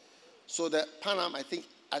 So the Panam, I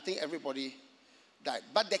think everybody died.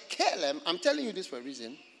 But the KLM, I'm telling you this for a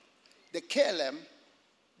reason. The KLM,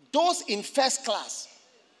 those in first class,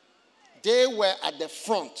 they were at the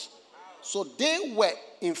front. So they were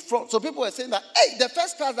in front. So people were saying that, hey, the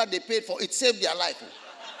first class that they paid for, it saved their life.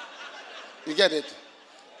 You get it?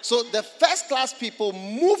 So the first class people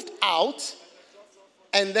moved out,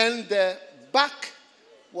 and then the back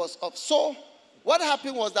was up. So what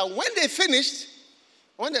happened was that when they finished,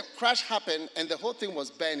 when the crash happened and the whole thing was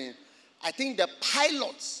burning, I think the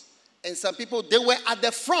pilots and some people, they were at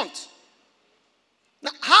the front.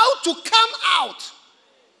 Now, how to come out?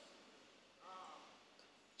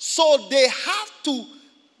 So they have to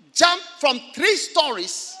jump from 3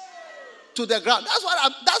 stories to the ground.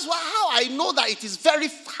 That's how I know that it is very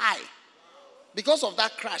high. Because of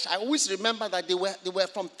that crash, I always remember that they were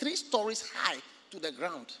from 3 stories high to the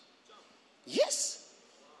ground. Yes.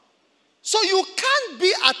 So you can't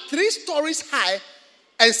be at 3 stories high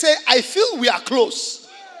and say, I feel we are close.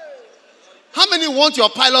 How many want your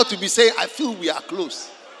pilot to be saying, I feel we are close?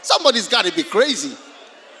 Somebody's got to be crazy.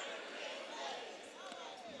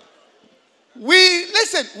 We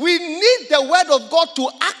need the word of God to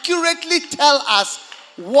accurately tell us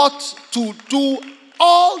what to do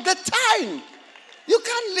all the time. You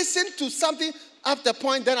can't listen to something at the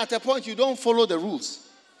point, then at a point you don't follow the rules.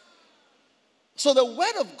 So the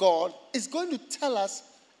word of God is going to tell us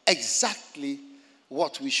exactly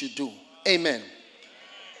what we should do. Amen.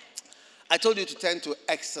 I told you to turn to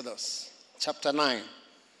Exodus chapter 9,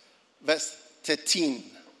 verse 13.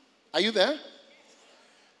 Are you there?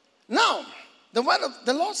 Now, the word of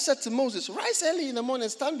the Lord said to Moses, rise early in the morning,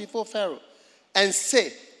 stand before Pharaoh, and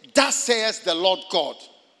say, thus says the Lord God,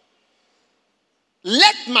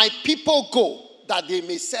 let my people go, that they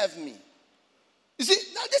may serve me. You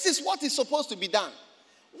see, now this is what is supposed to be done.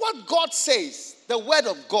 What God says, the word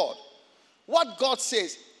of God. What God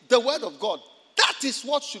says, the word of God. That is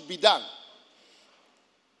what should be done.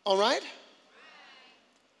 All right?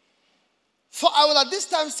 For I will at this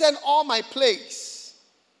time send all my plagues,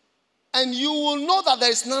 and you will know that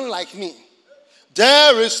there is none like me.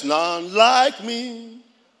 There is none like me.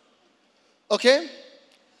 Okay?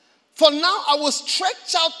 For now I will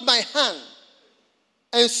stretch out my hand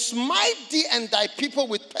and smite thee and thy people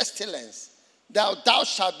with pestilence. Thou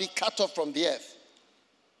shalt be cut off from the earth.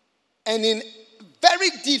 And in very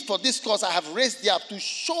deed for this cause I have raised thee up, to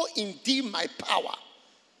show in thee my power,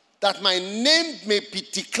 that my name may be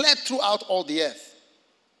declared throughout all the earth.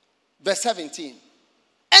 Verse 17.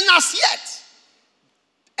 And as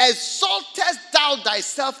yet exaltest thou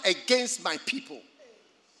thyself against my people,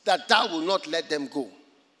 that thou will not let them go.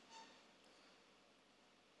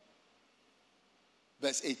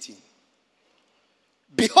 Verse 18.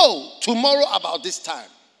 Behold, tomorrow about this time,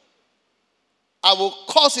 I will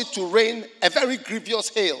cause it to rain a very grievous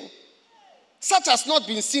hail, such as not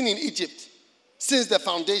been seen in Egypt, since the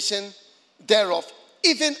foundation thereof,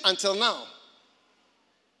 even until now.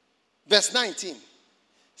 Verse 19.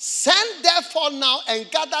 Send therefore now and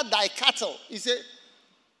gather thy cattle. He said,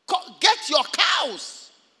 get your cows,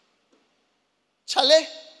 Chale,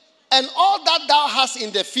 and all that thou hast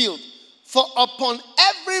in the field. For upon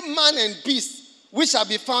every man and beast which shall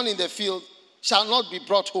be found in the field shall not be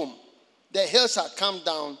brought home. The hail shall come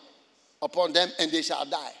down upon them, and they shall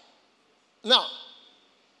die. Now,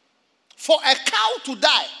 for a cow to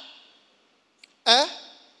die,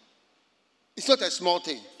 it's not a small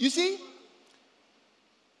thing. You see,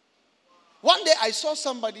 one day I saw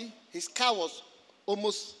somebody, his car was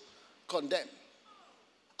almost condemned.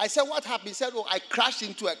 I said, what happened? He said, oh, I crashed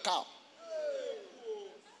into a cow.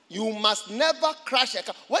 You must never crash a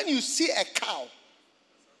cow. When you see a cow,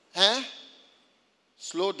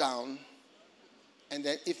 slow down, and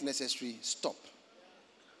then if necessary, stop.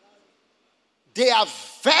 They are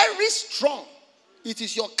very strong. It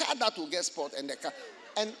is your car that will get spoiled and the car.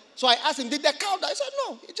 And so I asked him, did the cow die? He said,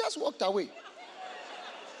 no, he just walked away.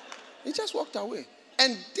 He just walked away.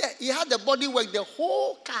 And there, he had the body work. The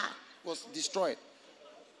whole car was destroyed.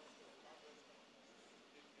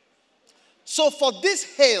 So for this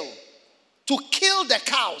hail to kill the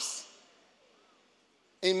cows,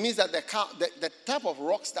 it means that the type of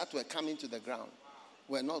rocks that were coming to the ground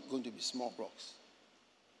were not going to be small rocks.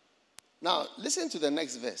 Now, listen to the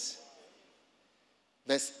next verse.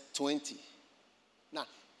 Verse 20. Now,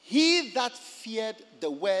 he that feared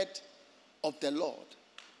the word of the Lord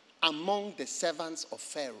among the servants of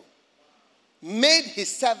Pharaoh made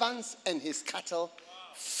his servants and his cattle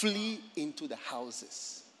flee into the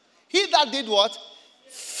houses. He that did what?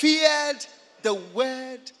 Feared the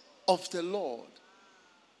word of the Lord.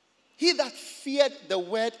 He that feared the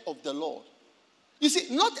word of the Lord. You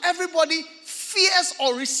see, not everybody fears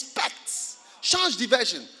or respects. Change the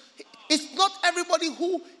version. It's not everybody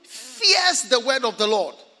who fears the word of the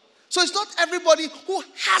Lord. So it's not everybody who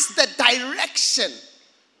has the direction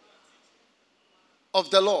of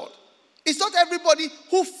the Lord. It's not everybody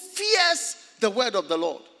who fears the word of the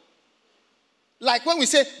Lord. Like when we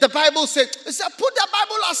say, the Bible said, put the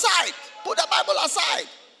Bible aside. Put the Bible aside.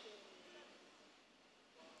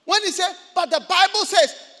 When he said, but the Bible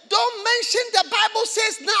says, don't mention the Bible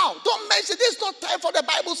says now. Don't mention, this is not time for the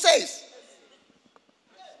Bible says.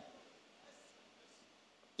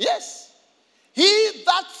 Yes. He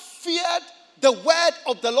that feared the word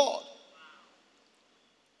of the Lord.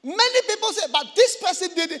 Many people say, but this person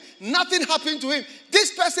did it, nothing happened to him.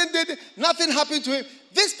 This person did it, nothing happened to him.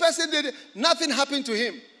 This person did it, nothing happened to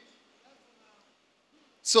him.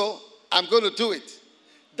 So, I'm going to do it.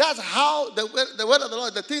 That's how the word of the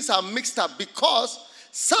Lord, the things are mixed up, because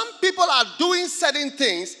some people are doing certain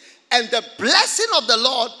things and the blessing of the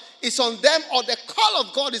Lord is on them, or the call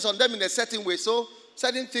of God is on them in a certain way. So,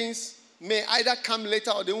 certain things may either come later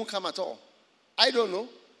or they won't come at all. I don't know.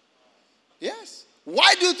 Yes.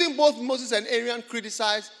 Why do you think both Moses and Aaron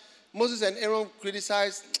criticized?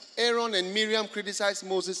 Aaron and Miriam criticized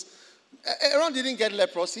Moses. Aaron didn't get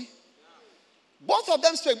leprosy. Both of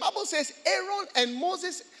them spoke. Bible says Aaron and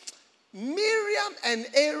Moses, Miriam and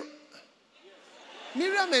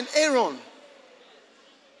Aaron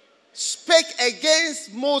spake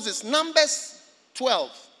against Moses. Numbers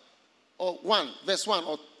 12 or 1, verse 1,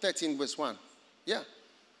 or 13, verse 1. Yeah.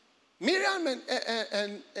 Miriam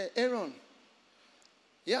and Aaron.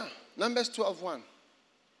 Yeah, Numbers 12:1.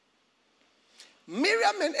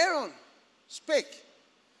 Miriam and Aaron spake.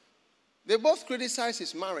 They both criticized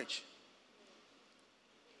his marriage.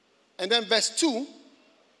 And then verse 2,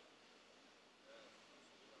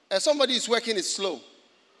 somebody is working is slow.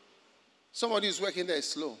 Somebody is working there is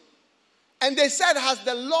slow. And they said, has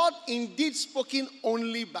the Lord indeed spoken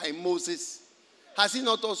only by Moses? Has he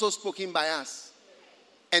not also spoken by us?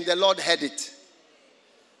 And the Lord heard it.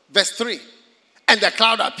 Verse 3. And the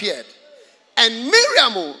cloud appeared. And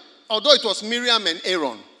Miriam, although it was Miriam and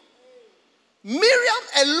Aaron, Miriam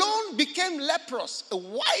alone became leprous,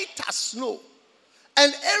 white as snow.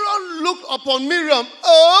 And Aaron looked upon Miriam.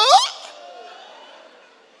 Oh!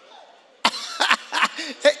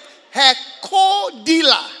 Her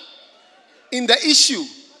co-dealer in the issue.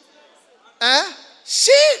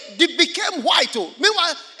 She became white.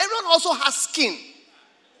 Meanwhile, Aaron also has skin.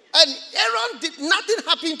 And Aaron did nothing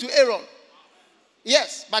happen to Aaron.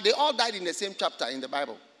 Yes, but they all died in the same chapter in the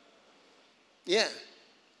Bible. Yeah.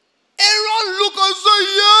 Aaron looked and said,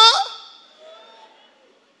 yeah.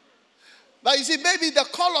 But you see, maybe the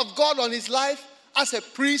call of God on his life as a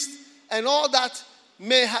priest and all that,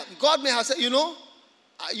 God may have said, you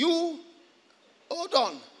hold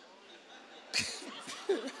on.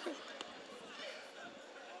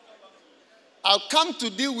 I'll come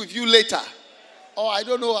to deal with you later. Or I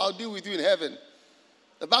don't know, I'll deal with you in heaven.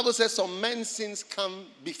 The Bible says some men's sins come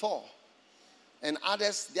before, and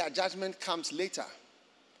others, their judgment comes later.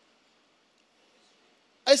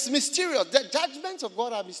 It's mysterious. The judgments of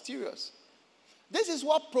God are mysterious. This is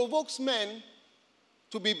what provokes men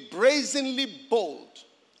to be brazenly bold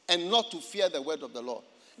and not to fear the word of the Lord.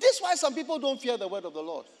 This is why some people don't fear the word of the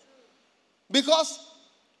Lord. Because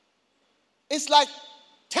it's like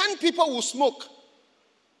 10 people will smoke.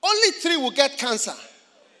 Only 3 will get cancer.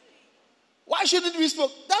 Why shouldn't we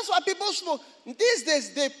smoke? That's why people smoke. These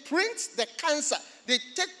days, they print the cancer. They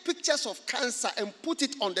take pictures of cancer and put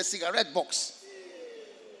it on the cigarette box.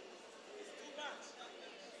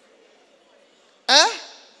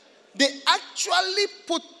 They actually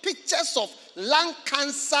put pictures of lung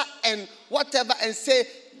cancer and whatever and say,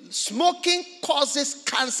 smoking causes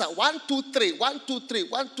cancer. 1, 2, 3, 1, 2, 3,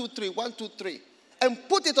 1, 2, 3, 1, 2, 3. and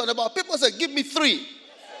put it on the board. People say, give me 3.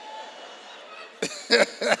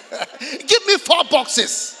 Give me 4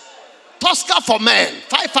 boxes. Tosca for men,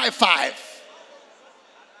 555.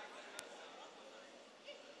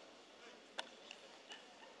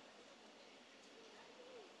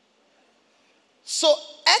 So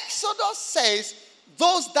Exodus says,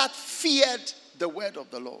 those that feared the word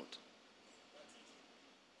of the Lord.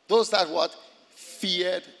 Those that what?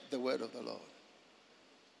 Feared the word of the Lord.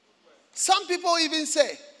 Some people even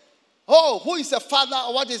say, oh, who is a father?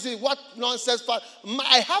 Or what is it? What nonsense father?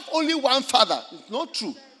 I have only one father. It's not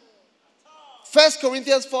true. 1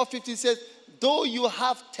 Corinthians 4:15 says, though you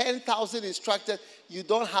have 10,000 instructors, you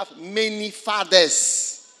don't have many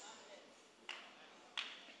fathers.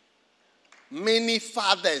 Many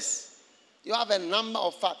fathers. You have a number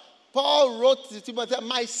of fathers. Paul wrote to Timothy,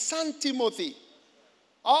 my son Timothy.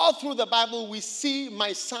 All through the Bible, we see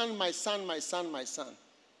my son, my son, my son, my son.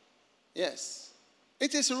 Yes.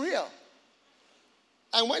 It is real.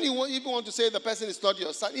 And when you even want to say the person is not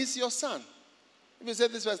your son, it's your son. If you say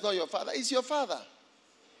this person is not your father, it's your father.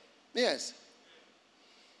 Yes.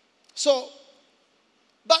 So,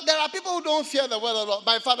 but there are people who don't fear the word of the Lord.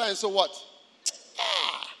 My father, and so what?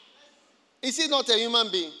 Is he not a human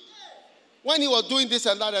being? When he was doing this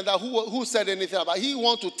and that, who said anything about it? He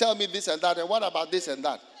wants to tell me this and that, and what about this and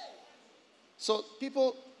that? So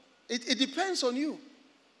people, it depends on you.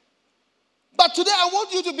 But today I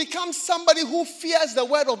want you to become somebody who fears the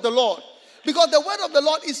word of the Lord. Because the word of the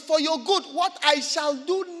Lord is for your good. What I shall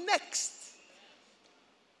do next.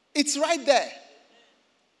 It's right there.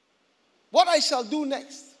 What I shall do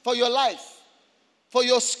next for your life, for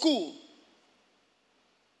your school.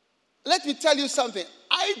 Let me tell you something.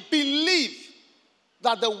 I believe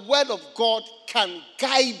that the word of God can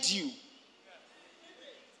guide you.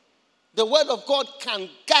 The word of God can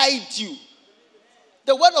guide you.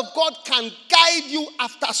 The word of God can guide you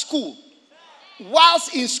after school,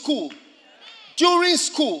 whilst in school, during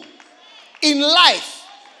school, in life,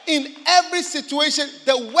 in every situation.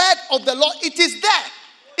 The word of the Lord, it is there.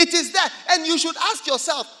 It is there. And you should ask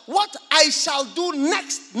yourself, what I shall do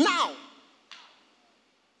next now.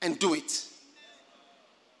 And do it.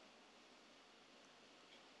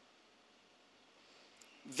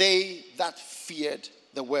 They that feared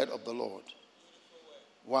the word of the Lord.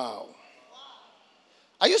 Wow.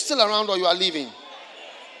 Are you still around or you are leaving?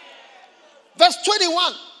 Verse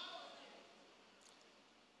 21.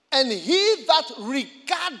 And he that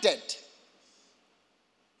regarded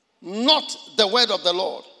not the word of the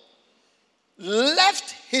Lord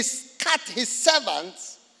left his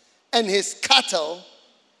servants and his cattle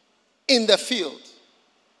in the field.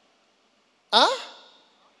 Huh?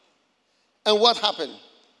 And what happened?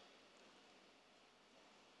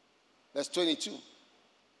 Verse 22.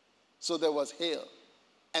 So there was hail,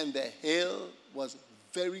 and the hail was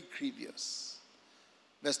very grievous.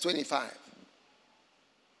 Verse 25.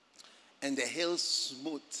 And the hail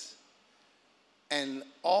smote, and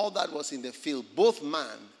all that was in the field, both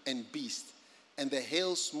man and beast, and the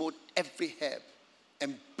hail smote every herb,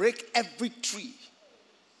 and brake every tree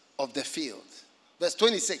of the field. Verse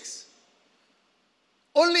 26.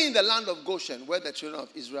 Only in the land of Goshen, where the children of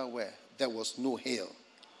Israel were, there was no hail.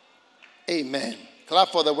 Amen. Clap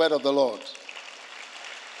for the word of the Lord.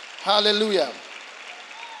 Hallelujah.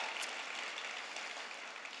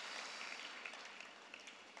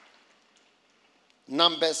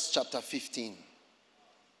 Numbers chapter 15.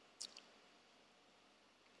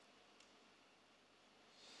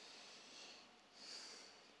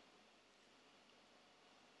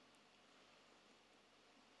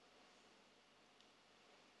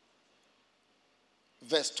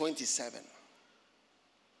 Verse 27.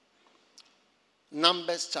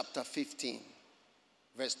 Numbers chapter 15,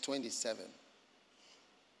 verse 27.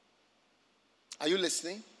 Are you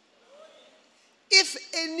listening? If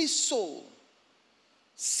any soul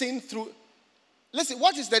sin through... Listen,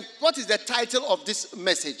 what is the title of this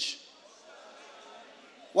message?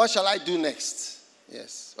 What shall I do next?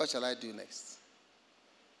 Yes, what shall I do next?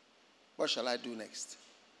 What shall I do next?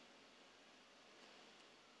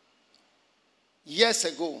 Years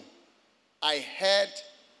ago, I heard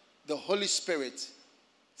the Holy Spirit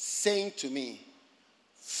saying to me,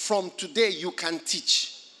 from today you can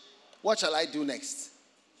teach. What shall I do next?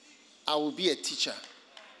 I will be a teacher.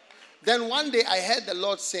 Then one day I heard the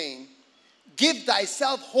Lord saying, give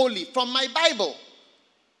thyself wholly, from my Bible.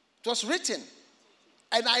 It was written.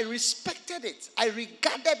 And I respected it. I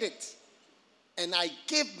regarded it. And I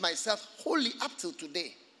gave myself wholly up till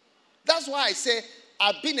today. That's why I say,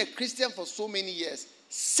 I've been a Christian for so many years,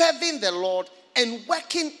 serving the Lord and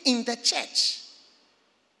working in the church.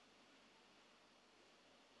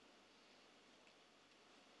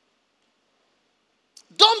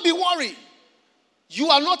 don't be worried. You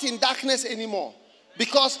are not in darkness anymore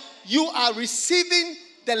because you are receiving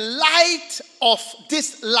the light of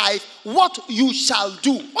this life, what you shall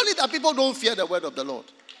do. Only that people don't fear the word of the Lord.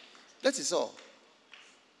 That is all.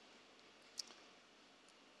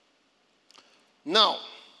 Now,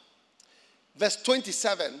 verse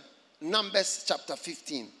 27, Numbers chapter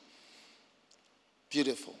 15.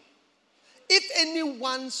 Beautiful. If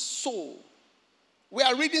anyone's soul, we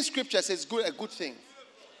are reading scriptures, it's good, a good thing.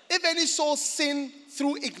 If any soul sin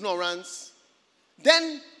through ignorance,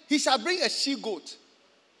 then he shall bring a she-goat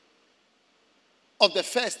of the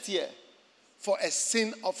first year for a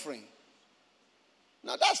sin offering.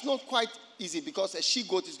 Now that's not quite easy because a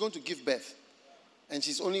she-goat is going to give birth. And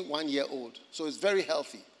she's only 1 year old. So it's very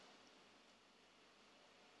healthy.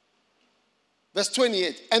 Verse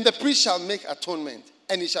 28. And the priest shall make atonement,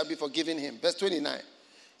 and it shall be forgiven him. Verse 29.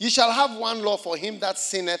 You shall have one law for him that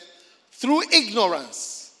sinneth through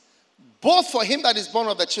ignorance, both for him that is born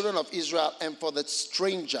of the children of Israel and for the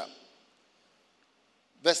stranger.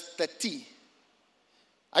 Verse 30.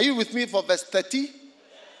 Are you with me for verse 30?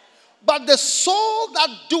 But the soul that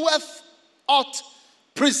doeth aught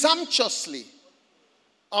presumptuously,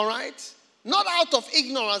 all right? Not out of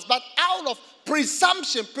ignorance, but out of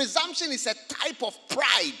presumption. Presumption is a type of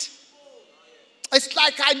pride. It's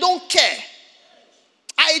like, I don't care.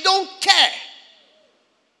 I don't care.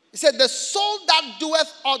 He said, the soul that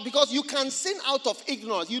doeth aught, because you can sin out of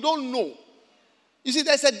ignorance. You don't know. You see,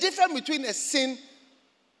 there's a difference between a sin.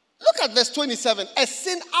 Look at verse 27. A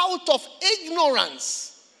sin out of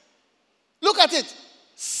ignorance. Look at it.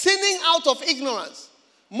 Sinning out of ignorance.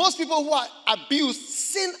 Most people who are abused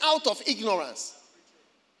sin out of ignorance.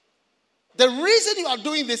 The reason you are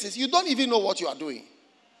doing this is you don't even know what you are doing.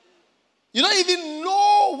 You don't even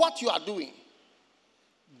know what you are doing.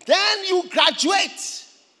 Then you graduate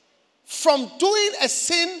from doing a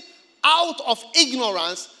sin out of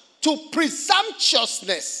ignorance to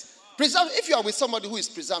presumptuousness. If you are with somebody who is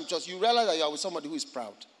presumptuous, you realize that you are with somebody who is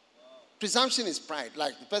proud. Presumption is pride.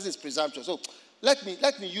 Like the person is presumptuous. So let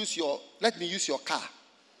me use your car.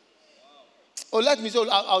 Or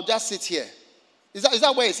I'll just sit here. Is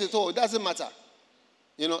that where it sits? Oh, it doesn't matter.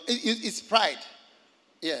 You know, it's pride.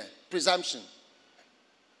 Yeah, presumption.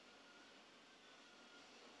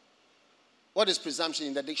 What is presumption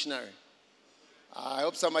in the dictionary? I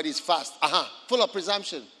hope somebody is fast. Full of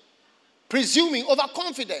presumption. Presuming,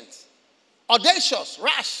 overconfident, audacious,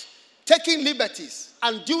 rash, taking liberties,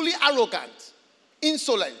 unduly arrogant,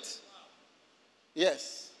 insolent.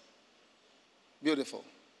 Yes. Beautiful.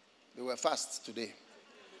 They were fast today.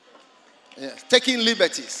 Yes. Taking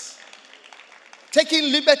liberties.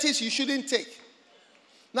 Taking liberties you shouldn't take.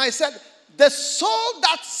 Now he said, the soul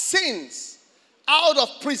that sins out of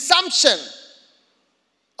presumption,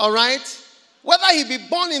 all right, whether he be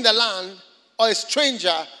born in the land or a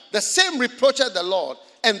stranger, the same reproacheth the Lord,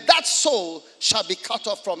 and that soul shall be cut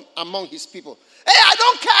off from among his people. Hey, I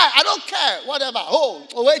don't care, whatever.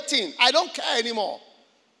 Waiting, I don't care anymore.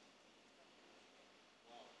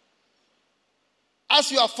 As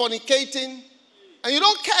you are fornicating, and you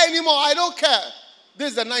don't care anymore, I don't care.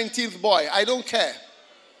 This is the 19th boy, I don't care.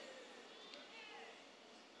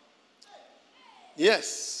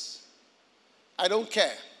 Yes, I don't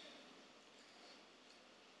care.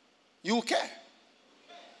 You care.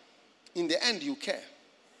 In the end, you care.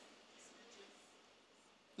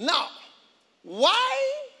 Now, why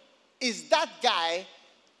is that guy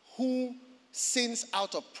who sins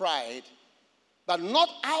out of pride, but not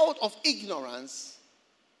out of ignorance?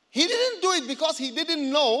 He didn't do it because he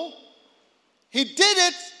didn't know. He did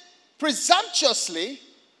it presumptuously.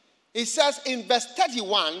 He says in verse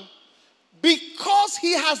 31, because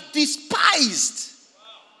he has despised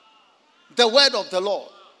the word of the Lord.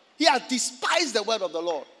 He has despised the word of the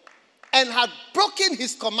Lord and had broken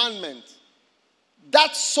his commandment.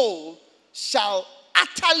 That soul shall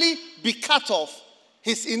utterly be cut off.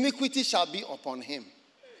 His iniquity shall be upon him.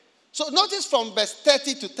 So notice from verse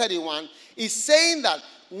 30 to 31, he's saying that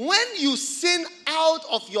when you sin out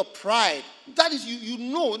of your pride, that is, you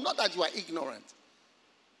know, not that you are ignorant.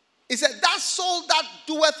 He said, that soul that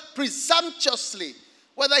doeth presumptuously,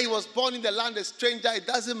 whether he was born in the land a stranger, it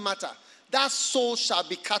doesn't matter. That soul shall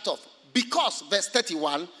be cut off. Because, verse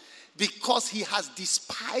 31, because he has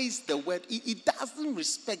despised the word. He doesn't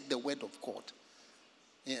respect the word of God.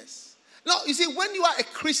 Yes. Now, you see, when you are a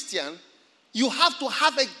Christian, you have to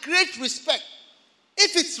have a great respect.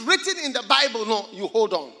 If it's written in the Bible, no, you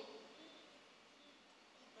hold on.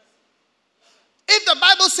 If the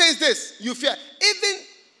Bible says this, you fear. Even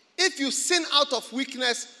if you sin out of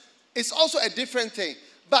weakness, it's also a different thing.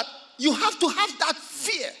 But you have to have that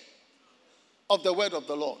fear of the word of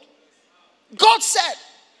the Lord. God said,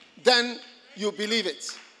 then you believe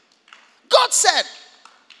it. God said,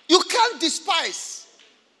 you can't despise.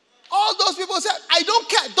 All those people said, I don't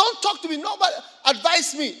care. Don't talk to me. Nobody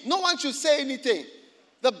advise me. No one should say anything.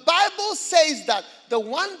 The Bible says that the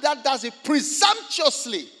one that does it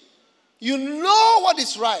presumptuously, you know what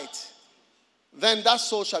is right, then that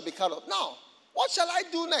soul shall be cut off. Now, what shall I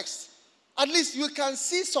do next? At least you can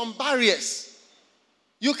see some barriers.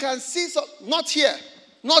 You can see some, not here,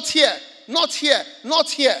 not here, not here, not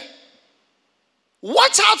here.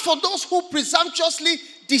 Watch out for those who presumptuously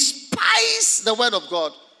despise the word of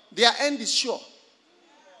God. Their end is sure.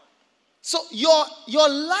 So your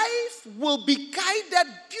life will be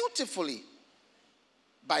guided beautifully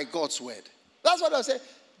by God's word. That's what I say.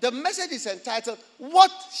 The message is entitled,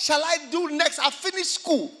 what shall I do next? I've finished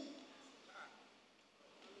school.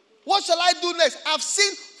 What shall I do next? I've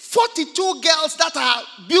seen 42 girls that are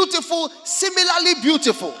beautiful, similarly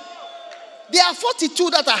beautiful. There are 42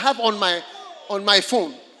 that I have on my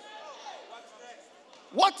phone.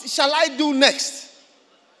 What shall I do next?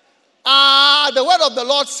 The word of the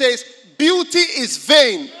Lord says, beauty is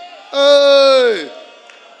vain.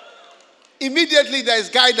 Immediately there is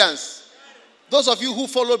guidance. Those of you who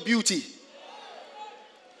follow beauty.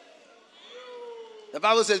 The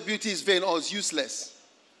Bible says beauty is vain or is useless.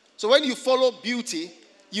 So when you follow beauty,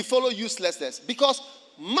 you follow uselessness. Because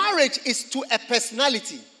marriage is to a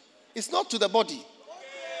personality. It's not to the body.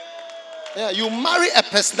 Yeah, you marry a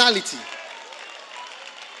personality.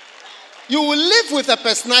 You will live with a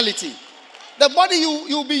personality. The body,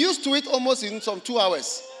 you'll be used to it almost in some 2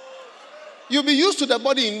 hours. You'll be used to the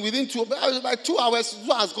body within 2 hours. This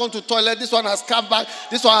one has gone to toilet. This one has come back.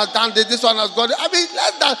 This one has done this. This one has gone. I mean,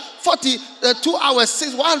 less than 2 hours,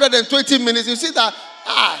 120 minutes. You see that,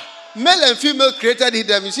 male and female created in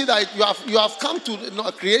them. You see that you have come to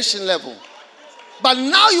a creation level. But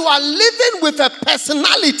now you are living with a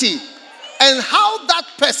personality. And how that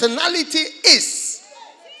personality is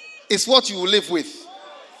what you will live with.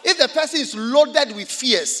 If the person is loaded with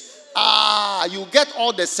fears, you get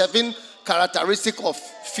all the 7 characteristics of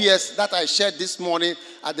fears that I shared this morning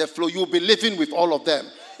at the flow. You'll be living with all of them.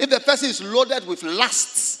 If the person is loaded with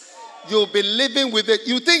lusts, you'll be living with it.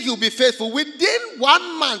 You think you'll be faithful. Within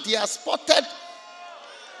 1 month, he has spotted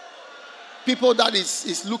people that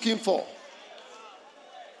is looking for.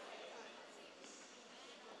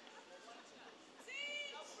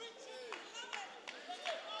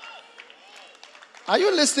 Are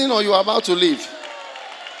you listening or you are about to leave?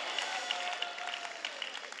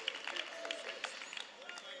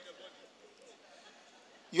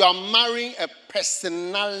 You are marrying a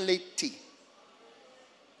personality.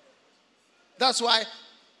 That's why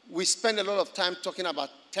we spend a lot of time talking about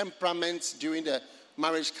temperaments during the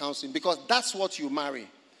marriage counseling, because that's what you marry.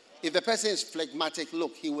 If the person is phlegmatic,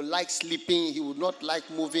 look, he will like sleeping, he will not like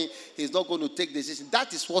moving, he's not going to take decisions.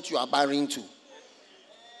 That is what you are marrying to.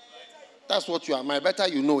 That's what you are marrying. Better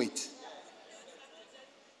you know it.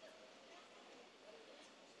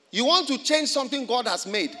 You want to change something God has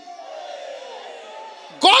made.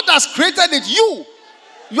 God has created it.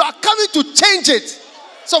 You are coming to change it.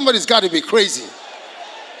 Somebody's got to be crazy.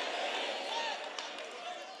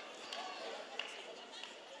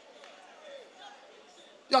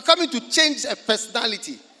 You are coming to change a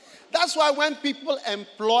personality. That's why when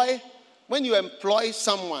you employ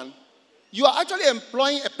someone, you are actually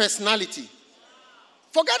employing a personality.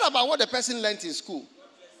 Forget about what the person learned in school.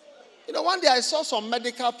 You know, one day I saw some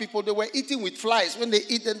medical people, they were eating with flies. When they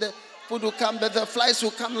eat, then the food will come, the flies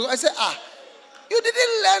will come. I said, you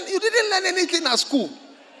didn't learn anything at school.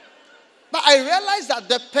 But I realized that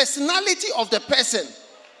the personality of the person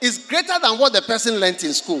is greater than what the person learned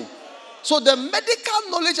in school. So the medical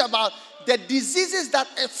knowledge about the diseases that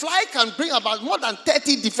a fly can bring about, more than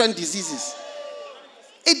 30 different diseases.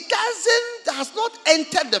 It has not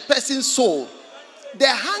entered the person's soul. The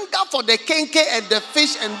hunger for the kenke and the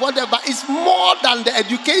fish and whatever is more than the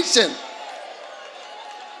education.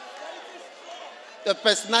 The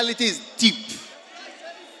personality is deep.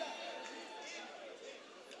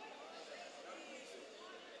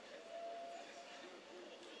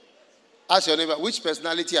 Ask your neighbor, which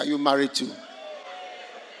personality are you married to?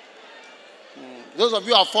 Those of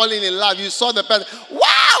you who are falling in love, you saw the person. Wow,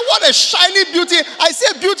 what a shiny beauty. I see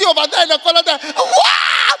a beauty over there in the corner there.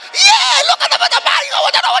 Wow, yeah, look at the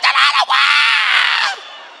wow.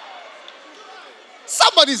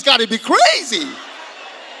 Somebody's got to be crazy.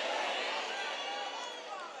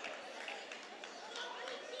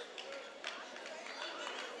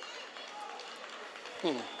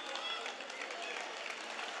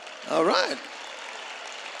 All right.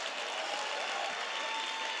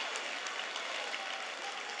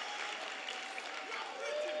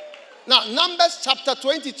 Now, Numbers chapter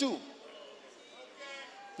 22.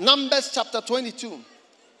 Numbers chapter 22.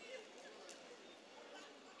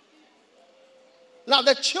 Now,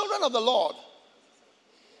 the children of the Lord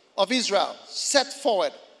of Israel set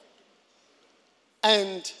forward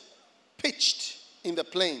and pitched in the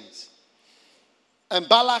plains. And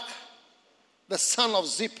Balak, the son of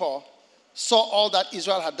Zippor, saw all that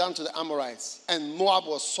Israel had done to the Amorites. And Moab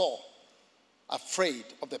was sore afraid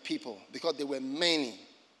of the people because they were many.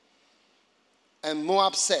 And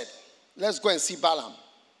Moab said, let's go and see Balaam.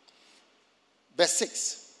 Verse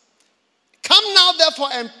 6. Come now therefore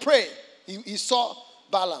and pray. He saw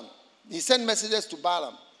Balaam. He sent messages to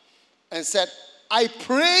Balaam and said, I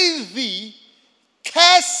pray thee,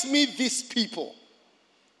 curse me these people,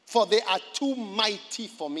 for they are too mighty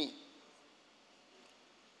for me.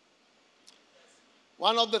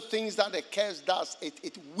 One of the things that a curse does,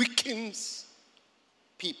 it weakens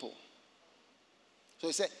people. So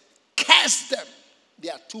he said, curse them. They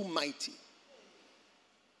are too mighty.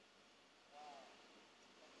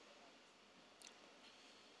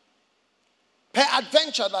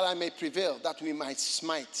 Peradventure that I may prevail, that we might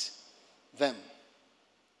smite them.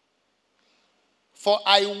 For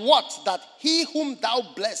I wot that he whom thou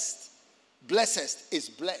blessest is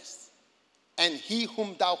blessed, and he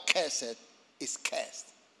whom thou cursest is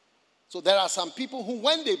cursed. So there are some people who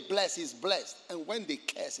when they bless is blessed, and when they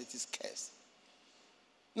curse it is cursed.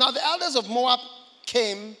 Now the elders of Moab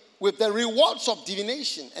came with the rewards of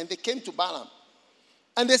divination, and they came to Balaam.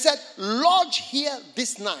 And they said, lodge here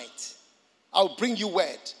this night. I'll bring you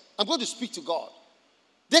word. I'm going to speak to God.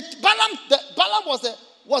 Balaam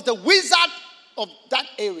was the wizard of that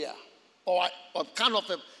area, or kind of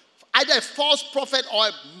either a false prophet or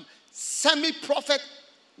a semi-prophet.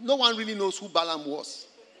 No one really knows who Balaam was,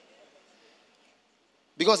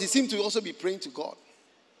 because he seemed to also be praying to God.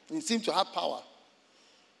 He seemed to have power.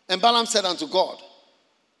 And Balaam said unto God,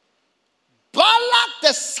 Balak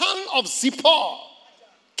the son of Zippor,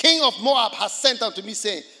 king of Moab, has sent unto me,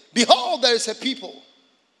 saying, behold, there is a people.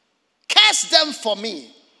 Curse them for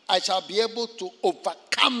me. I shall be able to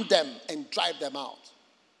overcome them and drive them out.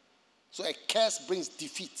 So a curse brings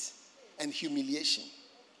defeat and humiliation.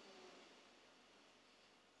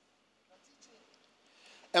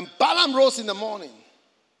 And Balaam rose in the morning.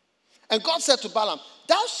 And God said to Balaam,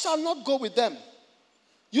 thou shalt not go with them.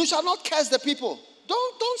 You shall not curse the people.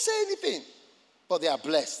 Don't say anything. But they are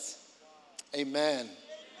blessed. Amen.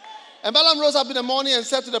 And Balaam rose up in the morning and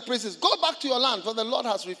said to the princes, go back to your land, for the Lord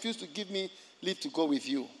has refused to give me leave to go with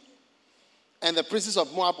you. And the princes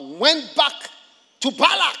of Moab went back to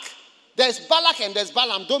Balak. There's Balak and there's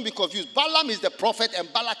Balaam. Don't be confused. Balaam is the prophet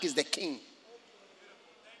and Balak is the king.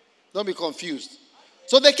 Don't be confused.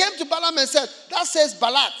 So they came to Balaam and said, thus says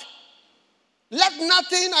Balak, let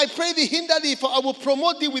nothing, I pray thee, hinder thee, for I will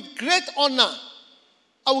promote thee with great honor.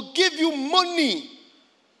 I will give you money.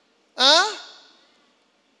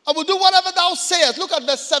 I will do whatever thou sayest. Look at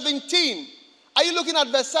verse 17. Are you looking at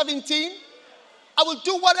verse 17? I will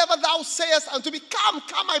do whatever thou sayest unto me. Come,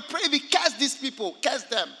 I pray thee, curse these people, curse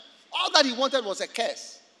them. All that he wanted was a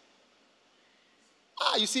curse.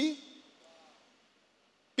 You see?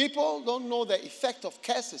 People don't know the effect of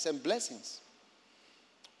curses and blessings.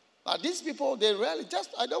 But these people, they really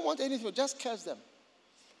I don't want anything, just curse them.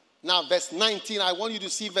 Now, verse 19, I want you to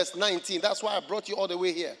see verse 19. That's why I brought you all the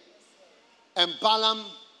way here. And Balaam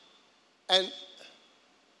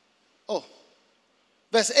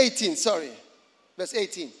verse 18, sorry. Verse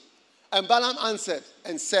 18. And Balaam answered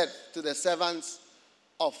and said to the servants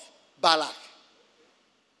of Balak,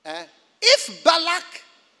 if Balak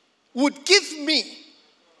would give me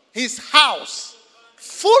his house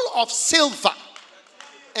full of silver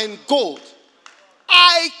and gold,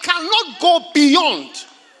 I cannot go beyond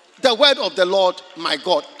the word of the Lord my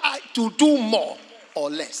God to do more or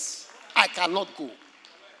less. I cannot go.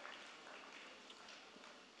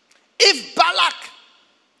 If Balak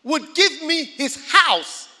would give me his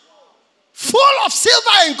house full of silver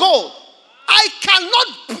and gold, I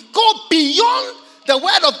cannot go beyond the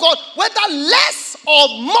word of God, whether less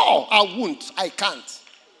or more. I can't.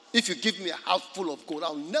 If you give me a house full of gold,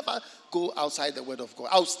 I'll never go outside the word of God.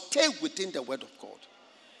 I'll stay within the word of God.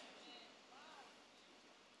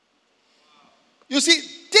 You see,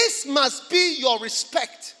 this must be your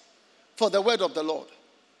respect for the word of the Lord.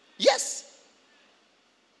 Yes.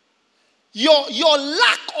 Your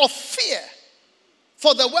lack of fear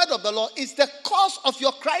for the word of the Lord is the cause of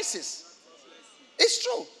your crisis. It's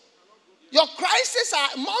true. Your crises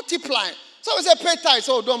are multiplying. So we say pay tithes.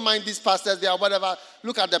 Oh, don't mind these pastors. They are whatever.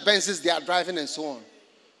 Look at the Benzes they are driving and so on.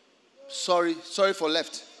 Sorry for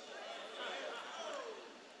left.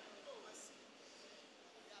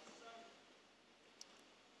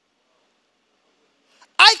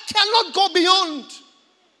 cannot go beyond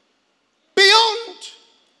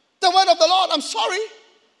the word of the Lord. I'm sorry.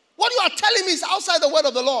 What you are telling me is outside the word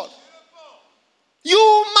of the Lord.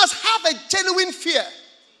 You must have a genuine fear.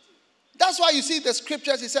 That's why you see the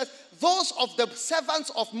scriptures, it says, those of the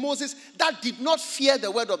servants of Moses that did not fear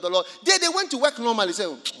the word of the Lord, they went to work normally,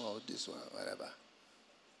 saying, oh, this one, whatever.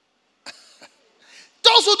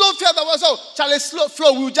 Those who don't fear the word, so shall it slow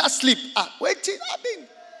flow, we'll just sleep. Waiting,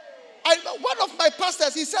 one of my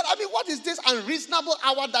pastors, he said, what is this unreasonable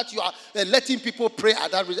hour that you are letting people pray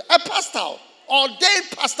at that reason? A pastor,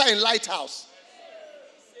 ordained pastor in Lighthouse.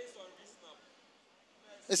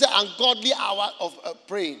 It's an ungodly hour of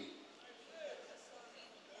praying.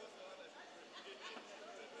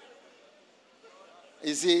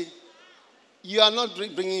 You see, you are not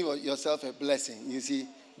bringing yourself a blessing. You see,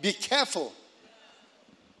 be careful.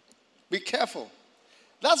 Be careful.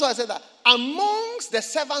 That's why I said that amongst the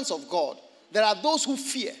servants of God, there are those who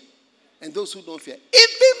fear and those who don't fear.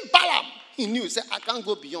 Even Balaam, he knew, he said, I can't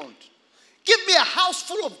go beyond. Give me a house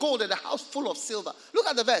full of gold and a house full of silver. Look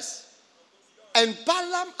at the verse. And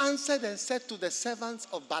Balaam answered and said to the servants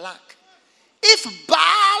of Balak, if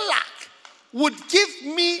Balak would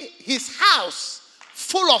give me his house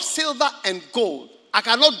full of silver and gold, I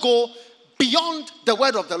cannot go beyond the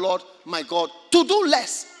word of the Lord, my God, to do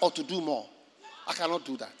less or to do more. I cannot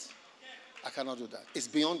do that. I cannot do that. It's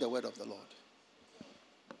beyond the word of the Lord.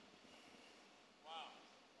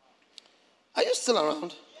 Are you still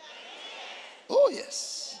around? Oh,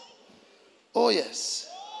 yes. Oh, yes.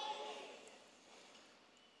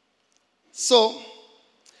 So,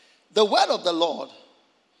 the word of the Lord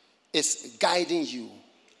is guiding you.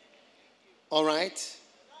 All right?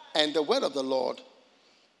 And the word of the Lord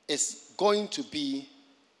is going to be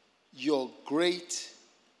your great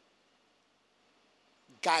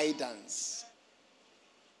guidance.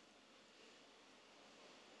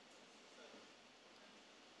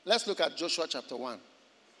 Let's look at Joshua chapter 1.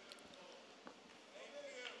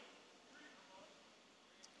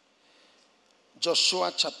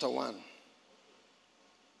 Joshua chapter 1.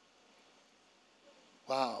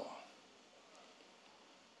 Wow.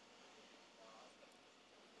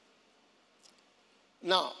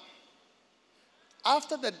 Now,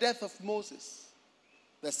 after the death of Moses,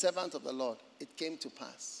 the servant of the Lord, it came to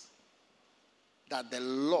pass that the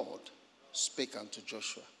Lord spake unto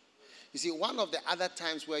Joshua. You see, one of the other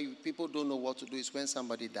times where people don't know what to do is when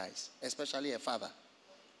somebody dies, especially a father.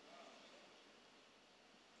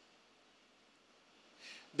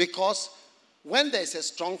 Because when there's a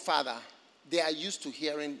strong father, they are used to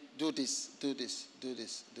hearing, do this, do this, do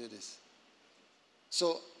this, do this.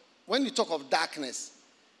 So, when you talk of darkness,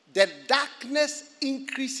 the darkness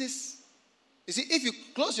increases. You see, if you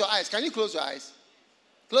close your eyes, can you close your eyes?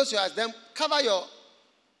 Close your eyes, then cover your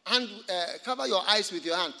hand, cover your eyes with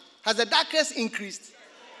your hand. Has the darkness increased?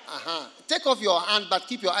 Take off your hand, but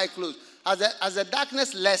keep your eye closed. Has the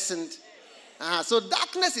darkness lessened? So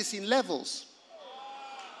darkness is in levels.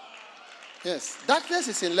 Yes, darkness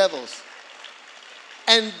is in levels.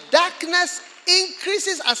 And darkness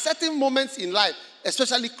increases at certain moments in life,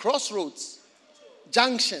 especially crossroads,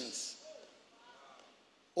 junctions.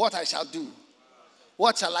 What I shall do?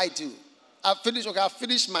 What shall I do? I've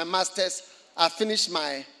finished my master's. I've finished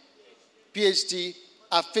my PhD.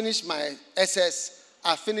 I've finished my SS.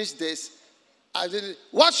 I've finished this.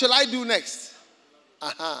 What shall I do next?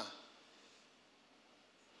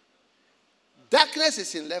 Darkness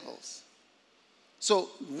is in levels. So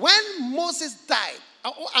when Moses died,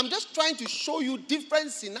 I'm just trying to show you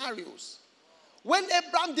different scenarios. When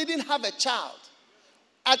Abraham didn't have a child,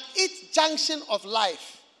 at each junction of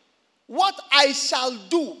life, what I shall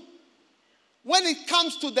do when it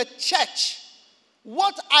comes to the church,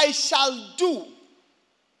 what I shall do,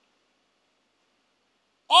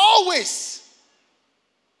 always,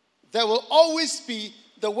 there will always be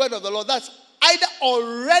the word of the Lord that's either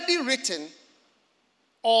already written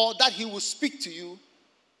or that he will speak to you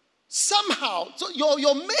somehow. So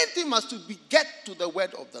your main thing must be get to the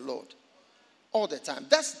word of the Lord all the time.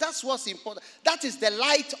 That's what's important. That is the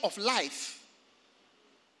light of life.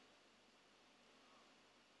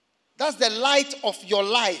 That's the light of your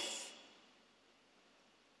life.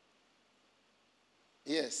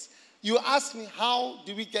 Yes. You ask me, how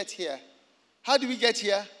do we get here? How do we get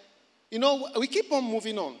here? You know, we keep on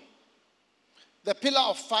moving on. The pillar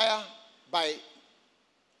of fire by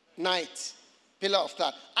night, pillar of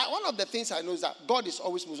cloud. One of the things I know is that God is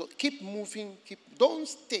always moving. So keep moving. Don't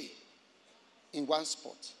stay in one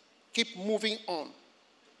spot. Keep moving on.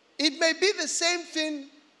 It may be the same thing,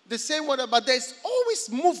 the same word, but there's always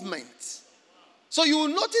movement. So you will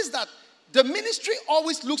notice that the ministry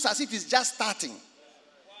always looks as if it's just starting.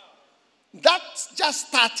 that just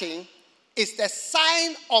starting is the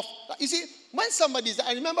sign of, you see, when somebody's,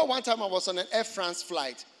 I remember one time I was on an Air France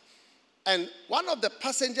flight, and one of the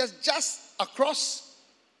passengers just across,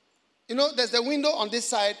 there's the window on this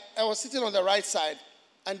side, I was sitting on the right side,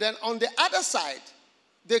 and then on the other side,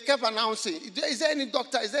 they kept announcing, is there any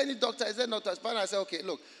doctor, is there any doctor, is there no doctor? Finally I said, okay,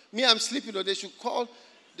 look, me, I'm sleeping, they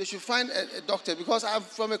should find a doctor, because I'm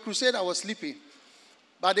from a crusade, I was sleeping.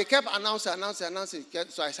 But they kept announcing.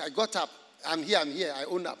 So I got up. I'm here, I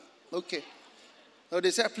own up. Okay. So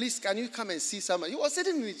they said, please, can you come and see someone? He was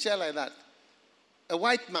sitting in a chair like that. A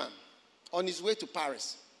white man on his way to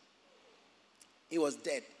Paris. He was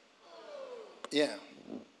dead. Yeah.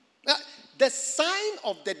 Now, the sign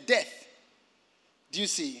of the death, do you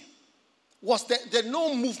see, was the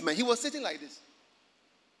no movement. He was sitting like this.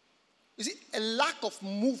 You see, a lack of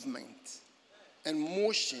movement and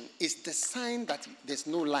motion is the sign that there's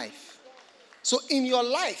no life. So in your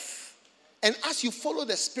life, and as you follow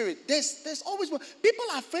the Spirit, there's always more. People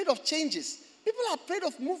are afraid of changes. People are afraid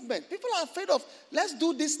of movement. People are afraid of, let's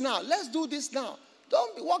do this now. Let's do this now.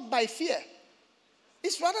 Don't walk by fear.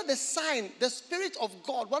 It's rather the sign, the Spirit of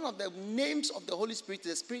God. One of the names of the Holy Spirit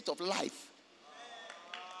is the Spirit of life.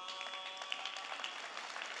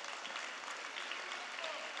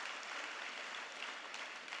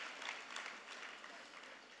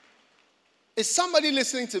 Is somebody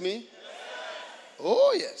listening to me? Yes.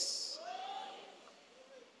 Oh, yes.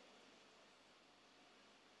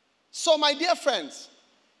 So, my dear friends,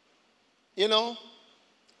 whether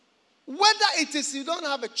it is you don't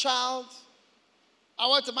have a child,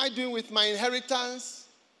 what am I doing with my inheritance?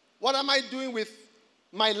 What am I doing with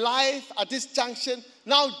my life at this junction?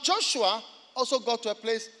 Now, Joshua also got to a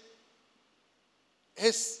place,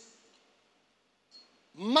 his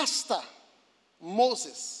master,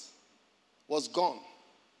 Moses, was gone.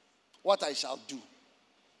 What I shall do.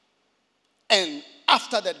 And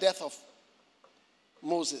after the death of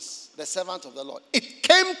Moses, the servant of the Lord, it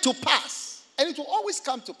came to pass, and it will always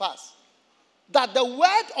come to pass, that the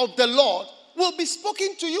word of the Lord will be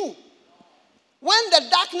spoken to you. When the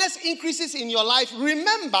darkness increases in your life,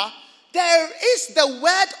 remember, there is the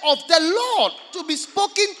word of the Lord to be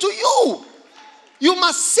spoken to you. You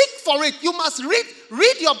must seek for it. You must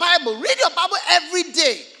read your Bible. Read your Bible every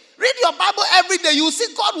day. Read your Bible every day. You will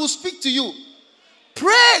see God will speak to you.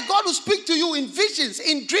 Pray. God will speak to you in visions,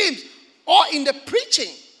 in dreams, or in the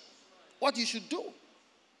preaching. What you should do.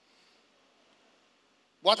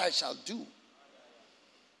 What I shall do.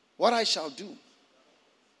 What I shall do.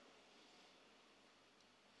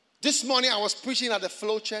 This morning I was preaching at the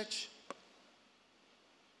Flow Church.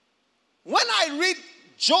 When I read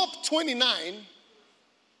Job 29,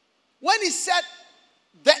 when he said,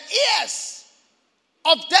 the ears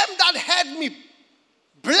of them that heard me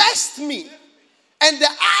blessed me, and the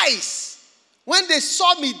eyes, when they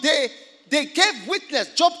saw me, they gave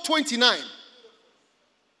witness. Job 29.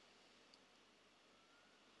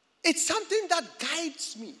 It's something that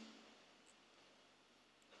guides me.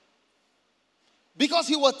 Because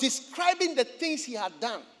he was describing the things he had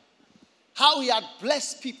done. How he had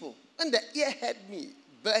blessed people. And the ear heard me,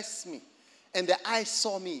 blessed me. And the eye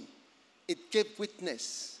saw me. It gave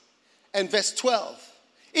witness. And verse 12.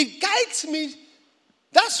 It guides me.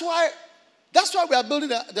 That's why we are building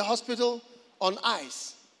the hospital on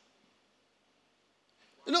ice.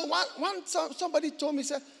 Somebody told me,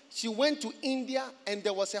 said she went to India and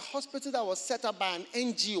there was a hospital that was set up by an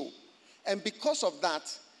NGO. And because of that,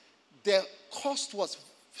 the cost was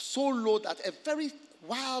so low that a very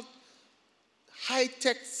wild,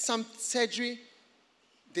 high-tech surgery,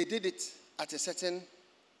 they did it at a certain,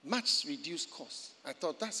 much reduced cost. I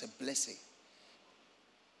thought, that's a blessing.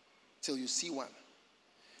 Till you see one.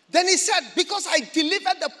 Then he said, because I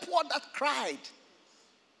delivered the poor that cried,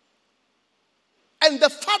 and the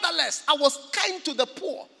fatherless, I was kind to the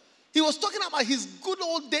poor. He was talking about his good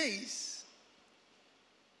old days.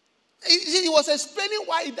 He was explaining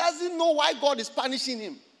why he doesn't know why God is punishing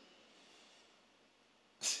him.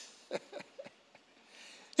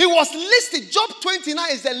 He was listed. Job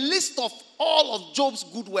 29 is the list of all of Job's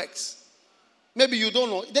good works. Maybe you don't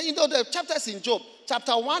know. The chapters in Job.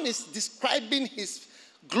 Chapter 1 is describing his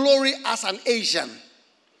glory as an Asian.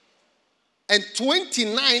 And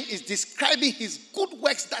 29 is describing his good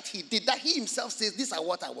works that he did. That he himself says, these are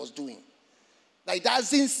what I was doing. That he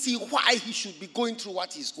doesn't see why he should be going through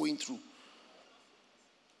what he's going through.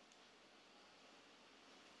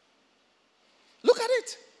 Look at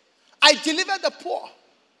it. I delivered the poor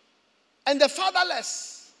and the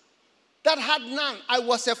fatherless that had none. I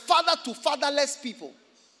was a father to fatherless people.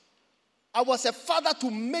 I was a father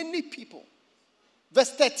to many people.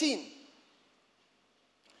 Verse 13.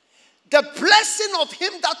 the blessing of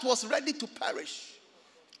him that was ready to perish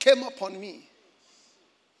came upon me.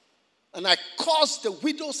 And I caused the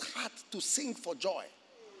widow's heart to sing for joy.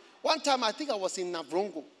 One time, I think I was in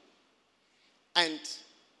Navrongo. And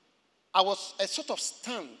I was a sort of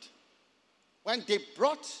stand when they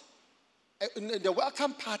brought, in the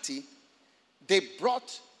welcome party, they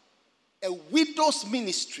brought a widow's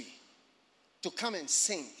ministry to come and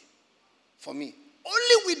sing for me.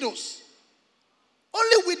 Only widows.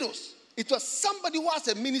 Only widows. It was somebody who has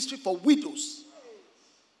a ministry for widows.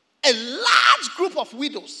 A large group of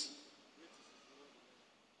widows.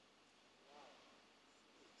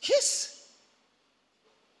 Yes.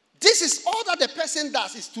 This is all that the person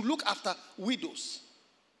does, is to look after widows.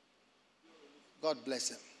 God bless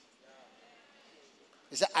him.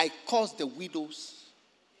 He said, I caused the widows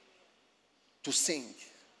to sing.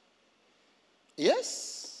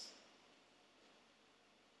 Yes.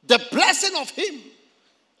 The blessing of him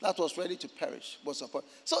that was ready to perish was upon.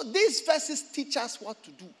 So these verses teach us what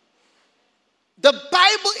to do. The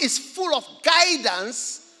Bible is full of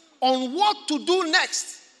guidance on what to do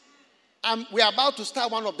next. We are about to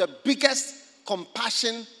start one of the biggest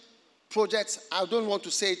compassion projects, I don't want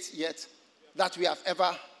to say it yet, that we have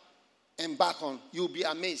ever embarked on. You'll be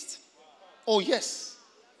amazed. Oh, yes.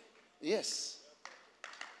 Yes.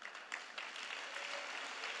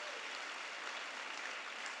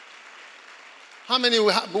 How many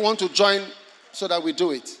want to join so that we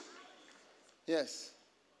do it? Yes.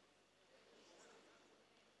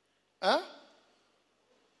 Huh?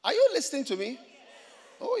 Are you listening to me?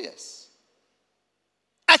 Oh, yes.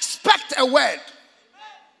 Expect a word.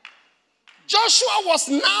 Joshua was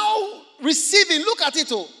now receiving. Look at it.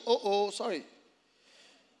 Sorry.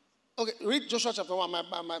 Okay, read Joshua chapter 1.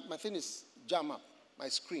 My thing is jam up, my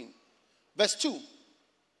screen. Verse 2.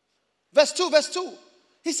 Verse 2.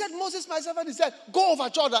 He said, Moses, my servant, he said, go over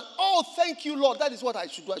Jordan. Oh, thank you, Lord. That is what I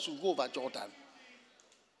should do. I should go over Jordan.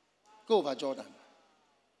 Go over Jordan.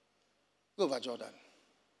 Go over Jordan.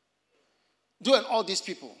 Do and all these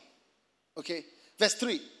people. Okay. Verse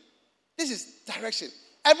 3. This is direction.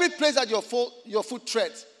 Every place that your foot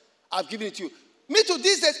treads, I've given it to you. Me to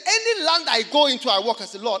these days, any land I go into, I walk. I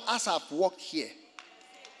say, Lord, as I've walked here,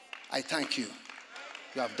 I thank you.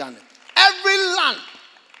 You have done it. Every land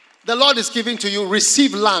the Lord is giving to you,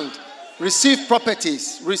 receive land, receive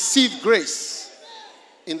properties, receive grace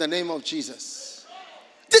in the name of Jesus.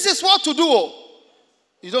 This is what to do.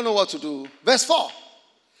 You don't know what to do. Verse 4.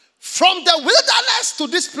 From the wilderness to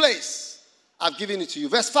this place, I've given it to you.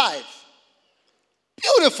 Verse 5.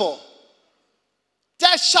 Beautiful.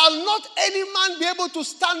 There shall not any man be able to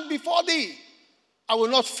stand before thee. I will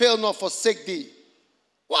not fail nor forsake thee.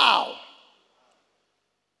 Wow.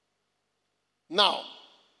 Now,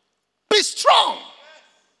 be strong.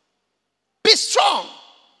 Be strong.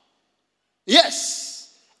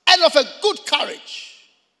 Yes. And of a good courage.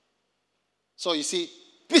 So you see,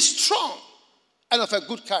 be strong and of a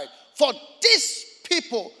good courage. For these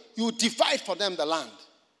people, you divide for them the land.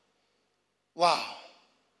 Wow.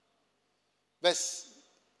 Verse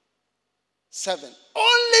 7.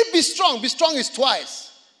 Only be strong. Be strong is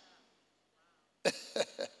twice.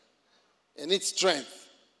 You need strength.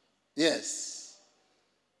 Yes.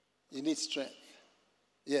 You need strength.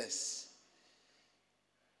 Yes.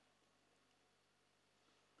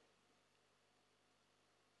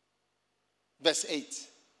 Verse 8.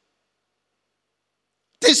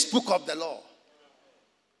 This book of the law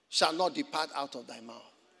shall not depart out of thy mouth.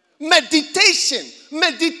 Meditation.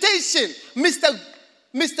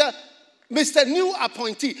 Mr. New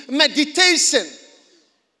appointee. Meditation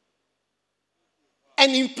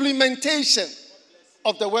and implementation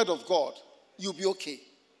of the word of God. You'll be okay.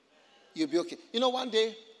 You'll be okay. You know, one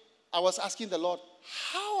day I was asking the Lord,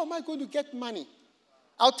 how am I going to get money?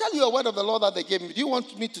 I'll tell you a word of the Lord that they gave me. Do you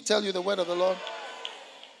want me to tell you the word of the Lord?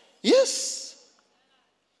 Yes.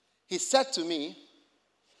 He said to me,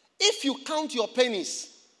 if you count your pennies,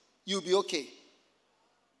 you'll be okay.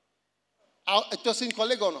 It was in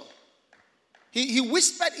Kolegono. He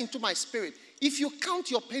whispered into my spirit, if you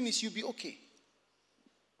count your pennies, you'll be okay.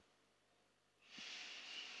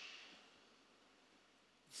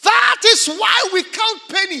 That is why we count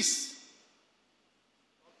pennies.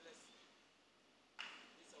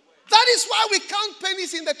 That is why we count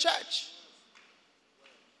pennies in the church.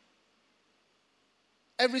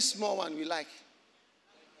 Every small one we like.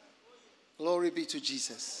 Glory be to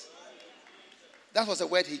Jesus. That was the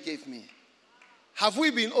word he gave me. Have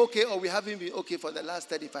we been okay or we haven't been okay for the last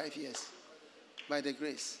 35 years? By the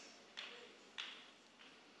grace.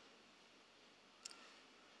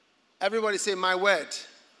 Everybody say, my word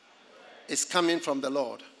is coming from the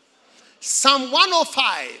Lord. Psalm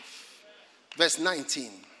 105 Verse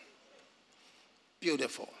 19.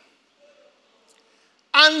 Beautiful.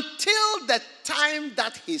 Until the time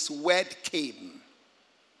that his word came.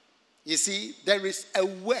 You see, there is a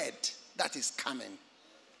word that is coming.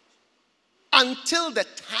 Until the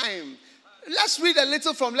time. Let's read a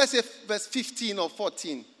little from, let's say, verse 15 or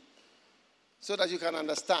 14. So that you can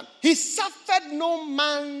understand. He suffered no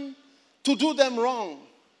man to do them wrong.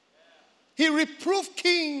 He reproved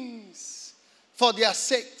kings for their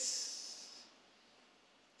sakes,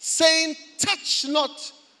 saying, touch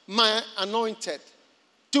not my anointed,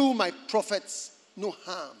 do my prophets no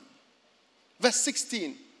harm. Verse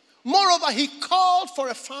 16. Moreover, he called for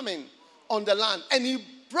a famine on the land, and he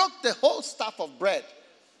broke the whole staff of bread.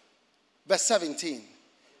 Verse 17.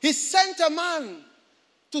 He sent a man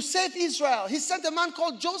to save Israel. He sent a man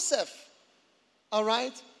called Joseph, all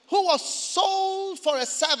right, who was sold for a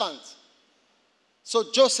servant.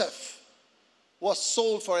 So Joseph was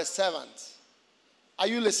sold for a servant. Are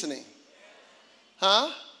you listening?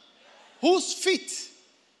 Huh? Whose feet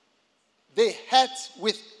they had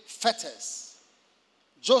with fetters.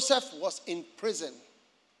 Joseph was in prison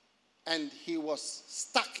and he was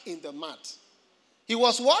stuck in the mud. He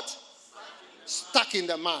was what? Stuck in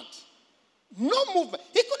the mud. No movement.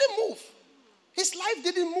 He couldn't move. His life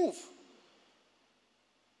didn't move.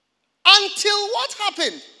 Until what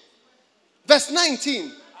happened? Verse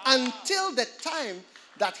 19. Until the time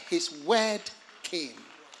that his word came.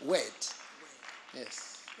 Word.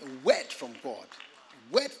 Yes. A word from God.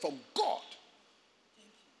 A word from God.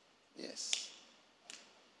 Yes.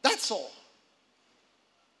 That's all.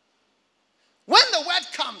 When the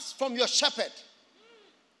word comes from your shepherd,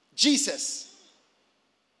 Jesus,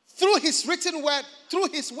 through his written word, through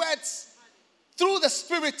his words, through the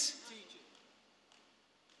Spirit,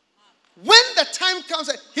 when the time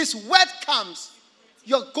comes, his word comes,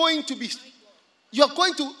 you're going to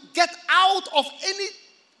get out of any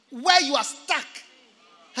where you are stuck,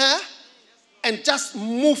 and just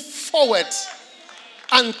move forward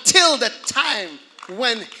until the time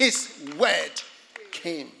when his word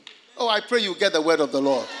came. Oh, I pray you get the word of the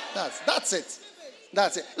Lord. That's it.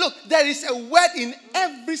 That's it. Look, there is a word in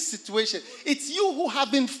every situation. It's you who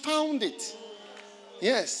have been found it.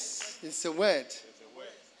 Yes, it's a word.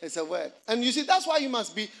 It's a word. And you see, that's why you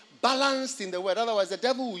must be balanced in the word. Otherwise, the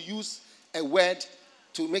devil will use a word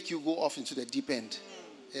to make you go off into the deep end.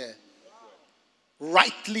 Yeah.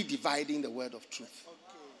 Rightly dividing the word of truth.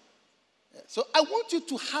 Yeah. So I want you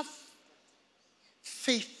to have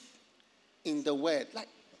faith in the word. Like,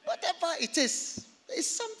 whatever it is, it's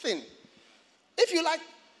something. If you like,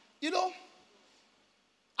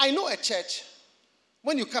 I know a church,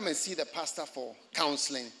 when you come and see the pastor for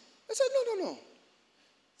counseling, I said, no.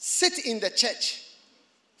 Sit in the church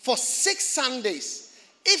for 6 Sundays.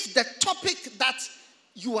 If the topic that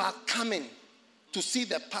you are coming to see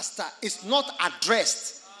the pastor is not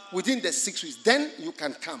addressed within the 6 weeks, then you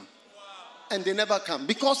can come. And they never come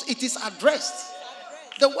because it is addressed.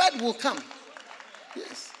 The word will come.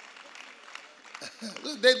 Yes.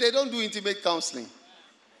 They don't do intimate counseling.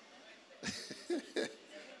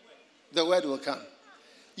 The word will come.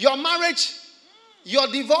 Your marriage, your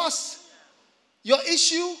divorce, your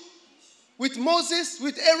issue with Moses,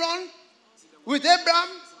 with Aaron, with Abraham,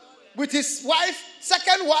 with his wife,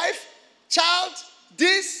 second wife, child,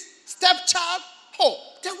 this, stepchild. Oh,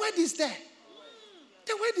 the word is there.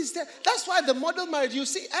 The word is there. That's why the model marriage, you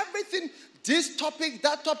see everything, this topic,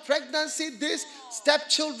 that topic, pregnancy, this,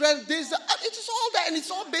 stepchildren, this, it is all there and it's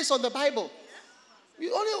all based on the Bible.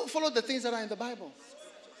 You only follow the things that are in the Bible.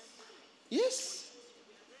 Yes.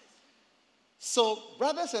 So,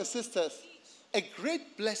 brothers and sisters, a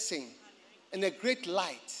great blessing and a great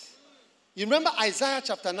light. You remember Isaiah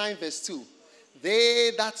chapter 9 verse 2.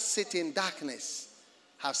 They that sit in darkness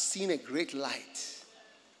have seen a great light.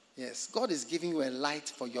 Yes, God is giving you a light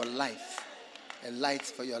for your life. A light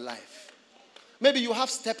for your life. Maybe you have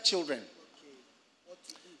stepchildren.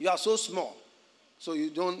 You are so small, so you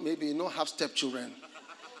don't have stepchildren.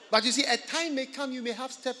 But you see, a time may come you may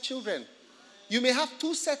have stepchildren. You may have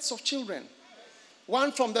 2 sets of children.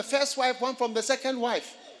 One from the first wife, one from the second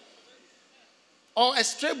wife. Or a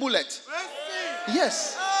stray bullet.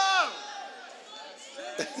 Yes.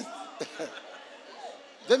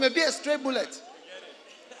 There may be a stray bullet.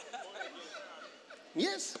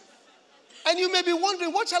 Yes. And you may be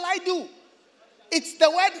wondering, what shall I do? It's the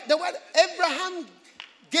word. Abraham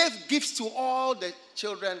gave gifts to all the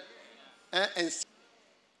children. And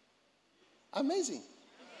amazing.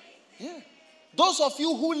 Yeah. Those of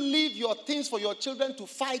you who leave your things for your children to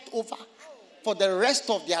fight over for the rest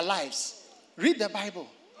of their lives, read the Bible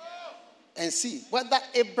and see whether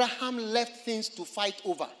Abraham left things to fight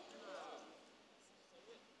over.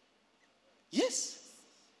 Yes.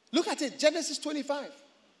 Look at it. Genesis 25.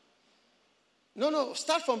 No.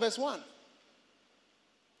 Start from verse 1.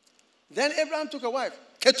 Then Abraham took a wife,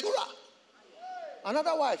 Keturah.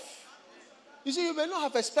 Another wife. You see, you may not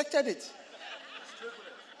have expected it.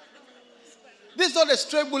 This is not a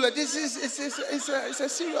stray bullet. This is it's a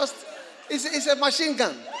serious, it's a machine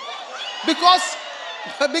gun. Because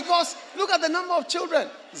look at the number of children.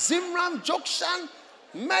 Zimram, Jokshan,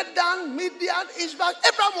 Medan, Midian, Ishbak.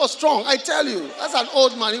 Abraham was strong, I tell you. That's an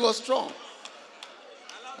old man, he was strong.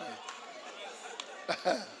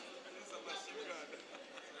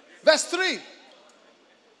 Verse 3.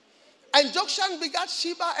 And Jokshan begat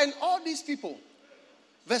Sheba and all these people.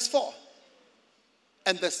 Verse 4.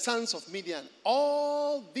 And the sons of Midian,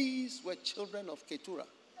 all these were children of Keturah.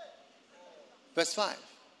 Verse 5.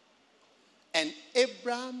 And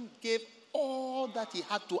Abraham gave all that he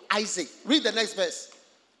had to Isaac. Read the next verse.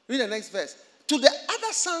 Read the next verse. To the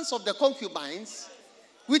other sons of the concubines,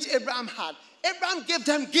 which Abraham had, Abraham gave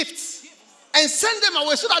them gifts and sent them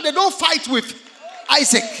away so that they don't fight with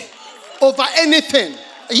Isaac over anything.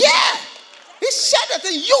 Yeah. He said that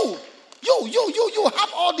thing. You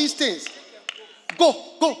have all these things. Go.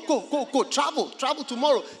 Travel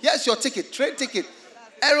tomorrow. Here's your ticket, train ticket,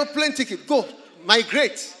 aeroplane ticket. Go,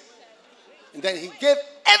 migrate. And then he gave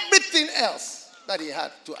everything else that he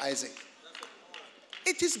had to Isaac.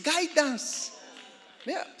 It is guidance.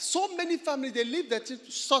 Yeah. So many families, they leave that to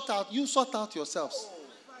sort out. You sort out yourselves.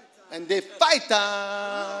 And they fight.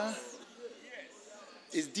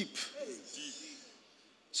 It's deep.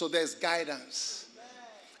 So there's guidance.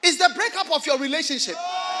 It's the breakup of your relationship.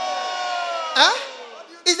 Huh?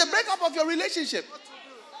 It's the breakup of your relationship.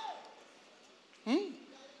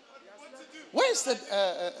 Where's the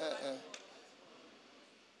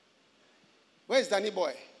where's Danny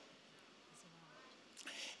boy?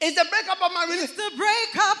 It's the breakup of my relationship. It's the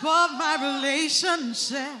breakup of my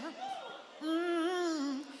relationship.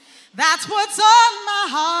 That's what's on my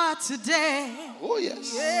heart today. Oh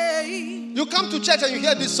yes. Yeah. You come to church and you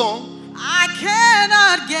hear this song. I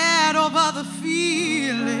cannot get over the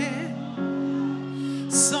feeling.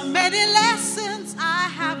 So many lessons I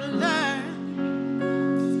have learned.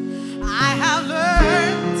 I have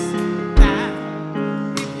learned that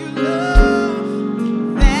if you love,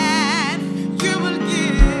 then you will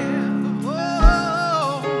give.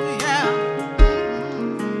 Oh, yeah.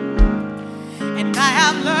 And I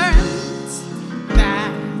have learned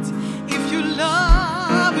that if you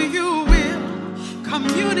love, you will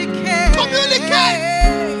communicate.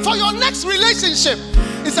 Communicate for your next relationship.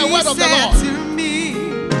 It's a word of the Lord. To me,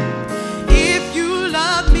 if you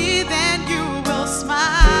love me, then you will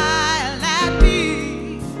smile at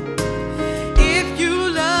me. If you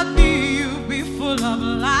love me, you'll be full of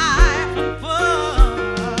life and fun.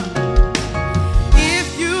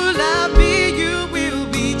 If you love me, you will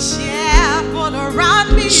be cheerful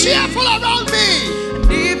around me. Cheerful around me.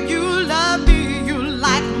 And if you love me, you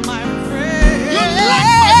like my friend. You like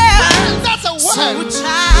my friend. That's a word. So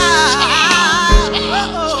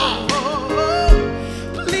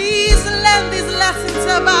please learn these lessons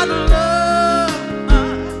about love.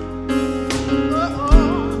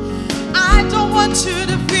 I don't want you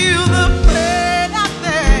to feel the pain out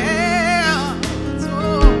there. So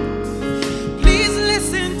please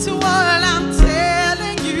listen to what I'm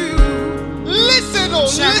telling you. Listen,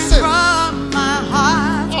 Listen from my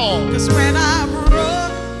heart. Because when I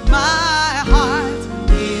broke my heart,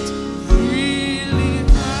 it really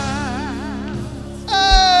hurt.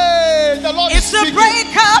 Hey, the Lord It's is the speaking.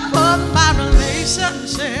 breakup of my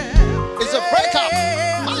relationship. It's a breakup.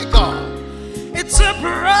 My God. It's a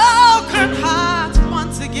broken heart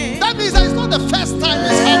once again. That means that it's not the first time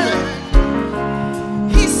it's happened.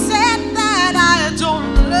 He said that I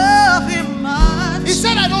don't love him much. He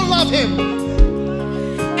said I don't love him.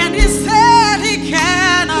 And he said he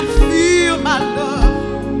cannot feel my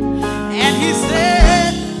love. And he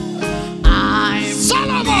said, I'm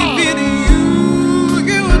Solomon. leaving you.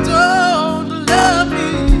 You don't love me.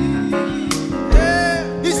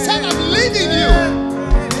 Yeah. He said I'm leaving you.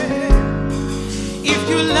 If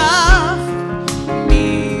you love me,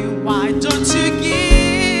 why don't you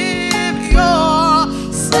give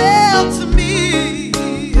yourself to me?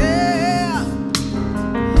 Yeah.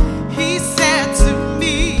 He said,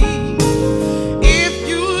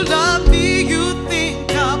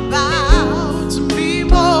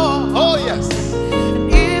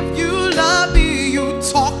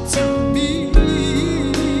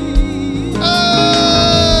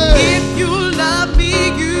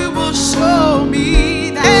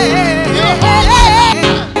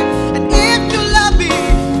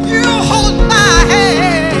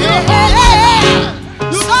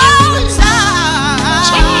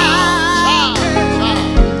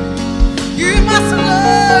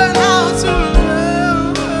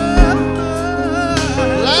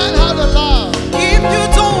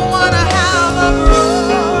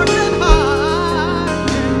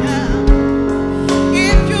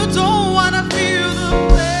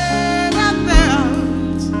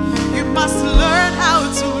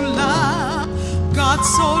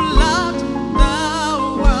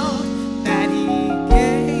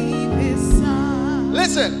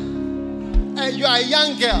 you are a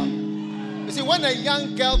young girl. You see, when a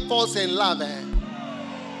young girl falls in love,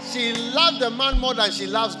 she loves the man more than she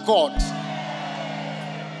loves God.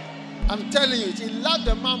 I'm telling you, she loves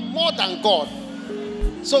the man more than God.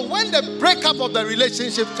 So when the breakup of the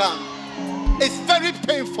relationship comes, it's very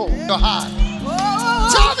painful in your heart.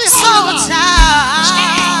 Tell me how.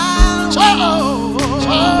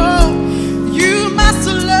 You must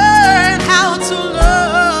learn how to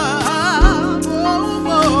love.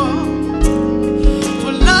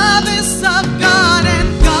 For love is of God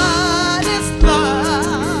and God is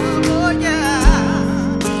love. Oh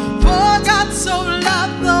yeah. For God so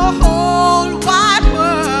loved the whole wide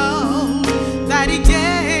world that He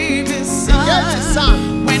gave His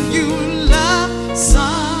Son. When you love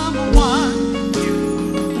someone,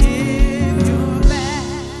 you give your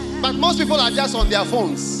best. But most people are just on their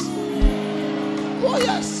phones. Oh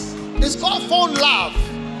yes, it's called phone love.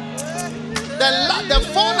 The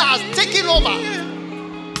phone has taken over.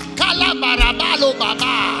 Kalabarabalo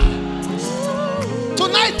baba.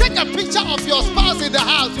 Tonight, take a picture of your spouse in the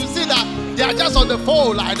house. You see that they are just on the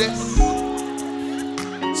phone like this.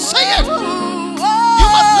 Say it. You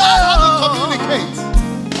must learn how to communicate.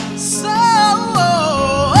 So,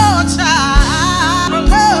 child of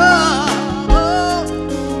love,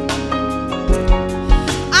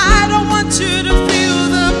 I don't want you to feel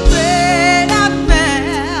the pain I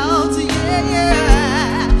felt.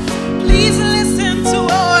 Yeah. Please listen to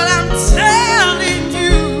what I'm telling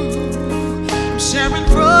you. I'm sharing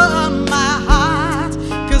from my heart.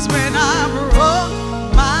 'Cause when I broke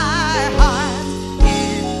my heart,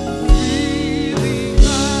 it really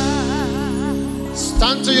hurt.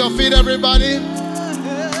 Stand to your feet, everybody.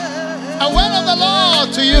 A word of the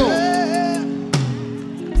Lord to you.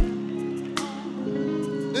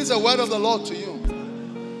 This is a word of the Lord to you.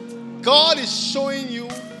 God is showing you.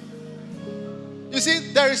 You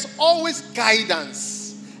see, there is always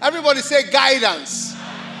guidance. Everybody say guidance.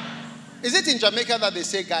 Is it in Jamaica that they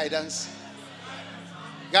say guidance?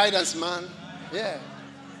 Guidance, man. Yeah.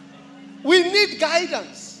 We need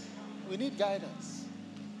guidance. We need guidance.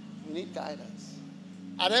 We need guidance.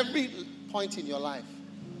 At every point in your life,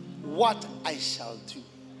 what I shall do.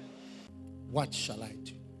 What shall I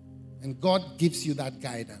do? And God gives you that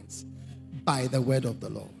guidance by the word of the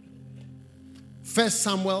Lord. 1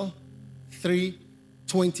 Samuel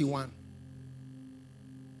 3:21.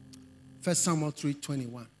 1 Samuel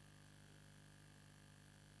 3:21.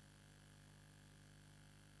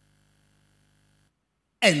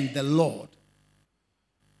 And the Lord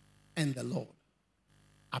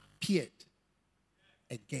appeared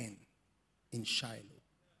again in Shiloh.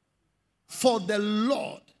 For the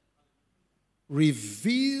Lord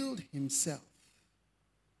revealed himself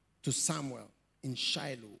to Samuel in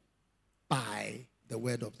Shiloh by the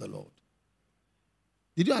word of the Lord.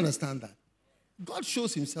 Did you understand that? God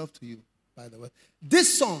shows himself to you by the word.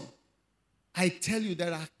 This song, I tell you,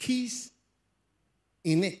 there are keys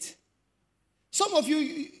in it. Some of you,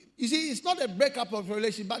 you see, it's not a breakup of a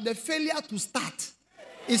relationship, but the failure to start.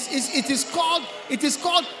 It is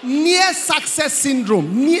called near success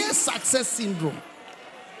syndrome. Near success syndrome.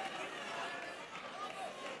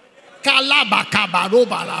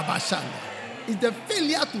 It's the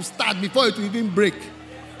failure to start before it will even break.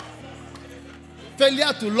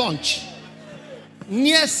 Failure to launch.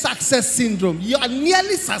 Near success syndrome. You are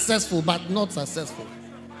nearly successful, but not successful.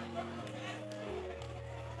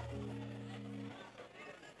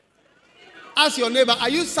 Ask your neighbor, are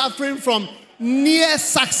you suffering from near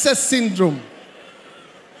success syndrome?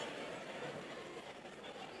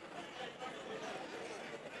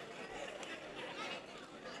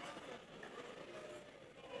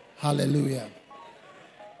 Hallelujah.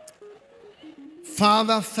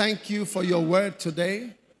 Father, thank you for your word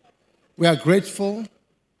today. We are grateful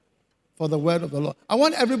for the word of the Lord. I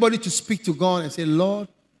want everybody to speak to God and say, Lord,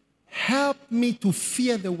 help me to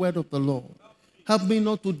fear the word of the Lord. Help me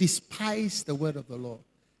not to despise the word of the Lord.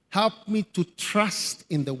 Help me to trust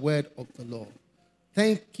in the word of the Lord.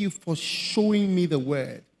 Thank you for showing me the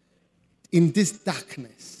word in this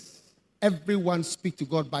darkness. Everyone speak to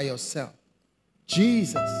God by yourself.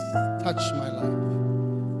 Jesus, touch my life.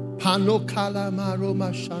 Panokala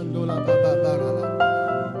maroma shandola baba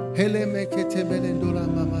barala. Hele mekete belendola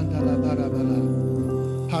mamandala barabala.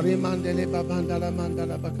 Parimandele babandala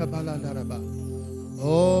mandala bakabala daraba.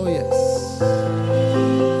 Oh, yes.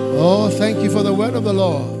 Oh, thank you for the word of the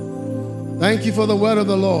Lord. Thank you for the word of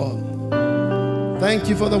the Lord. Thank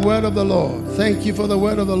you for the word of the Lord. Thank you for the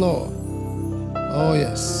word of the Lord. Oh,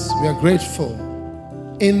 yes. We are grateful.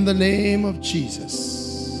 In the name of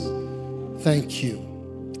Jesus. Thank you.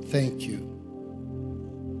 Thank you.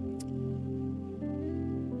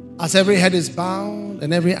 As every head is bowed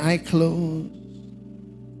and every eye closed,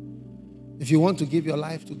 if you want to give your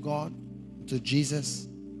life to God, to Jesus,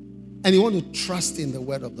 and you want to trust in the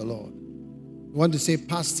word of the Lord, you want to say,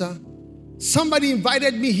 Pastor, somebody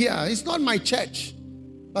invited me here. It's not my church,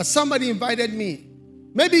 but somebody invited me.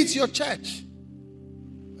 Maybe it's your church.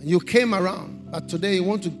 And you came around, but today you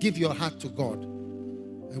want to give your heart to God.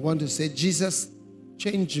 I want to say, Jesus,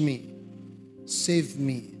 change me, save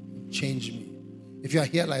me, change me. If you are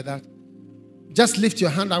here like that, just lift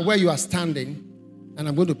your hand at where you are standing, and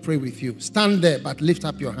I'm going to pray with you. Stand there, but lift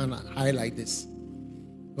up your hand high like this.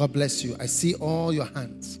 God bless you. I see all your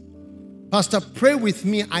hands. Pastor, pray with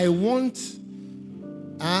me. I want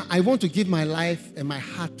to give my life and my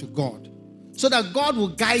heart to God so that God will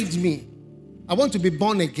guide me. I want to be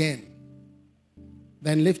born again.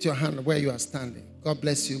 Then lift your hand where you are standing. God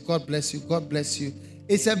bless you. God bless you. God bless you.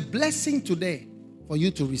 It's a blessing today for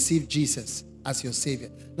you to receive Jesus as your Savior.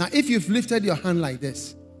 Now, if you've lifted your hand like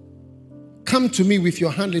this, come to me with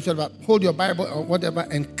your hand lifted up. Hold your Bible or whatever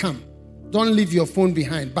and come. Don't leave your phone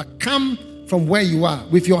behind, but come from where you are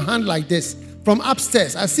with your hand like this. From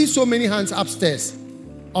upstairs. I see so many hands upstairs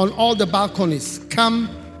on all the balconies. Come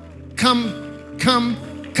to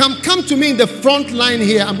me in the front line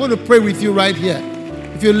here. I'm going to pray with you right here.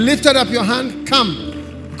 If you lifted up your hand,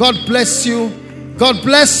 come. God bless you. God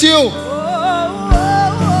bless you.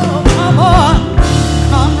 Come on,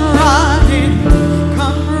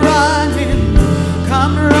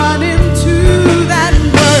 come running to that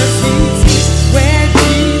mercy seat where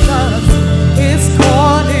Jesus is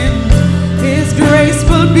calling. His grace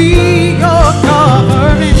will be your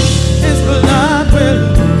covering. His blood will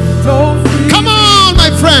flow free. Come on, my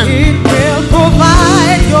friend. It will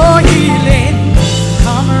provide your healing.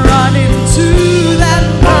 Come running to that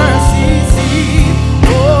mercy seat.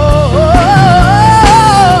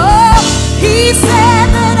 He said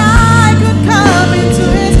that I could come into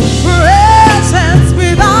his presence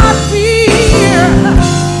without fear,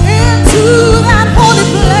 into that holy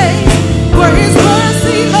place where his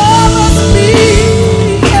mercy covers me.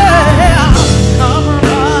 Yeah. Come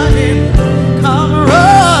running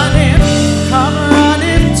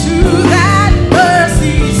to that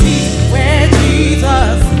mercy seat where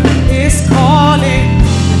Jesus is calling,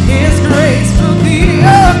 and his grace will be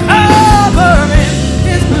your covering.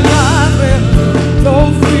 His blood will flow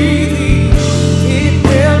freely. It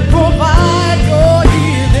will provide your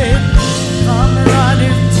healing. Come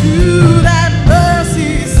running to that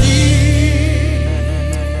mercy seat.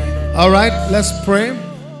 All right, let's pray.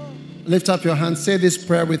 Lift up your hand. Say this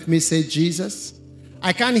prayer with me. Say, Jesus.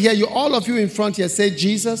 I can't hear you. All of you in front here, say,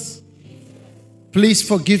 Jesus, please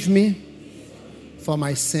forgive me for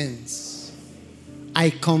my sins. I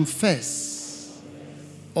confess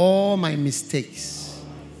all my mistakes.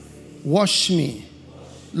 Wash me,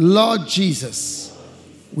 Lord Jesus,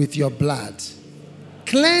 with your blood.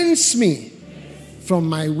 Cleanse me from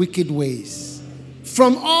my wicked ways.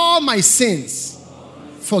 From all my sins,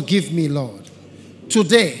 forgive me, Lord.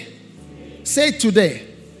 Today, say today,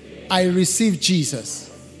 I receive Jesus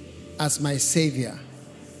as my Savior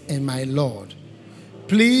and my Lord.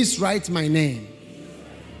 Please write my name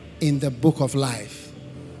in the book of life.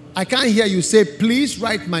 I can't hear you say, please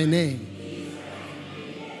write my name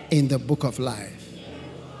in the book of life.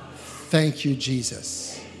 Thank you,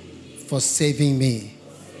 Jesus, for saving me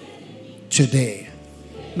today.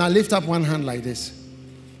 Now lift up one hand like this.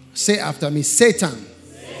 Say after me, Satan,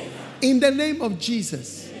 in the name of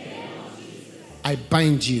Jesus, I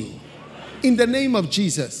bind you. In the name of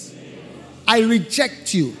Jesus, I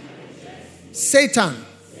reject you. Satan,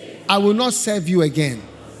 I will not serve you again.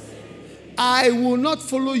 I will not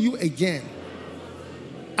follow you again.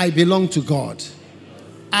 I belong to God.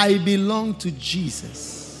 I belong to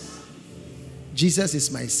Jesus. Jesus is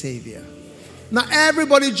my Savior. Now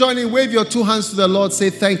everybody join in. Wave your two hands to the Lord. Say,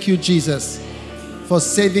 thank you, Jesus, for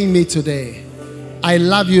saving me today. I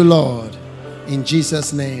love you, Lord. In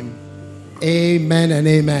Jesus' name, amen and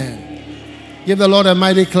amen. Give the Lord a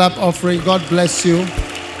mighty clap offering. God bless you.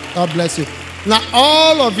 God bless you. Now,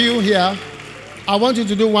 all of you here, I want you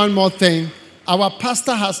to do one more thing. Our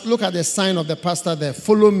pastor has, look at the sign of the pastor there,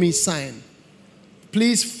 follow me sign.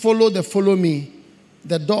 Please follow the follow me.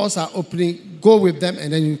 The doors are opening. Go with them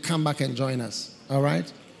and then you come back and join us. All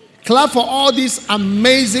right? Clap for all these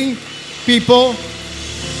amazing people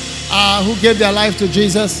who gave their life to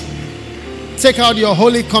Jesus. Take out your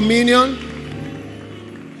Holy Communion.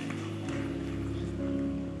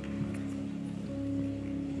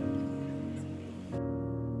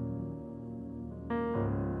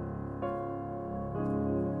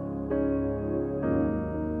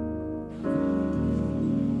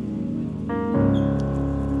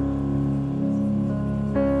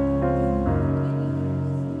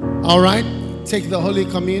 All right, take the Holy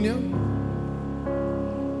Communion.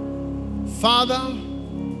 Father,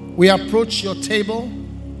 we approach your table.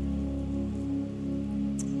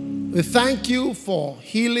 We thank you for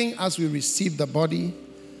healing as we receive the body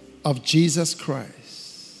of Jesus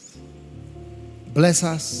Christ. Bless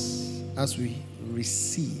us as we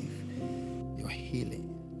receive your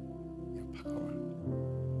healing, your power.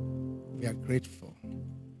 We are grateful.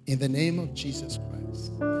 In the name of Jesus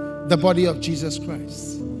Christ, the body of Jesus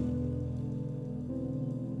Christ.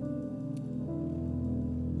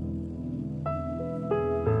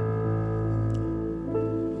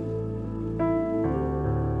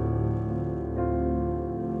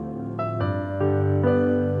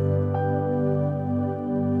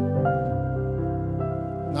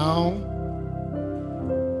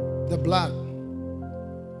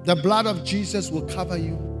 The blood of Jesus will cover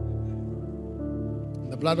you.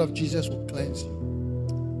 The blood of Jesus will cleanse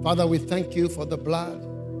you. Father, we thank you for the blood.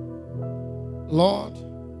 Lord,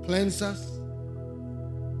 cleanse us.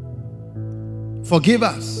 Forgive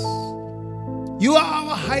us. You are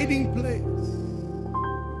our hiding place.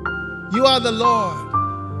 You are the Lord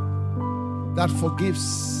that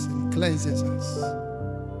forgives and cleanses us.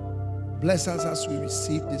 Bless us as we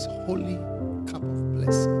receive this holy cup of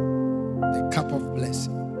blessing. The cup of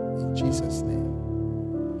blessing. In Jesus' name.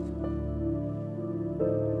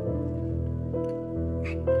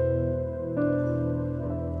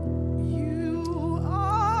 You are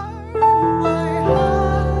my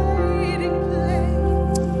hiding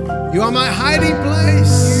place. You are my hiding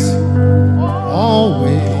place.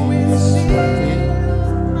 Always.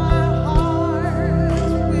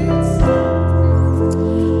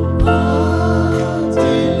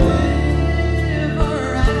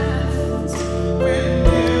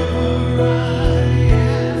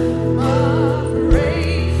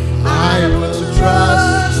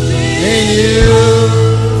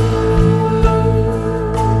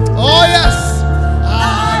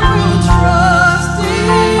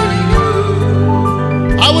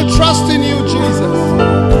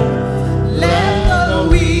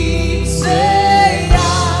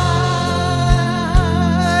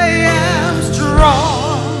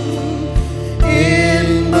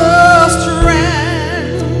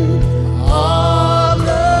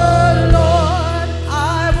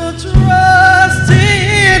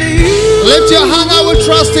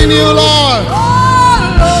 Trust in you, Lord. Oh,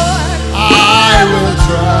 Lord. I will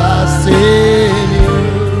trust in you.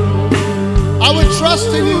 I will trust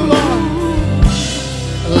in you, Lord.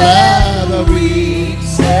 Let the weak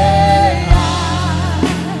say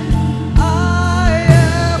I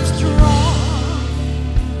am strong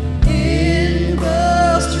in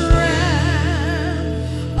the strength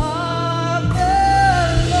of the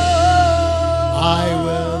Lord. I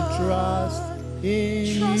will trust in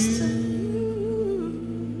you.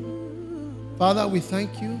 Father, we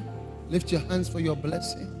thank you. Lift your hands for your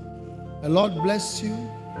blessing. The Lord bless you.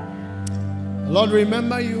 The Lord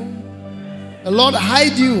remember you. The Lord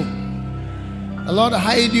hide you. The Lord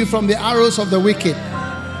hide you from the arrows of the wicked.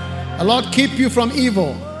 The Lord keep you from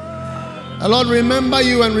evil. The Lord remember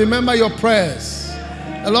you and remember your prayers.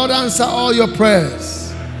 The Lord answer all your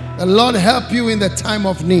prayers. The Lord help you in the time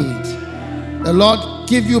of need. The Lord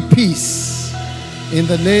give you peace in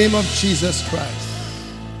the name of Jesus Christ.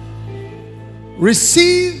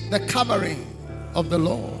 Receive the covering of the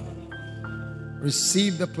Lord.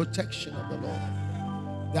 Receive the protection of the Lord.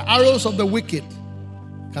 The arrows of the wicked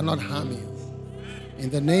cannot harm you. In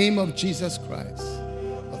the name of Jesus Christ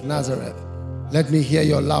of Nazareth, let me hear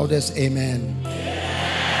your loudest amen.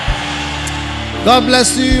 God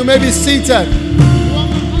bless you. You may be seated.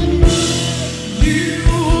 You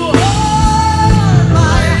are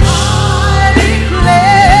my hiding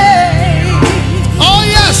place. Oh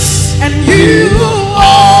yes. And you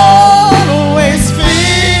always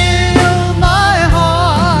fill my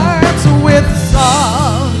heart with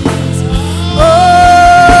songs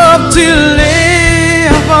of deliverance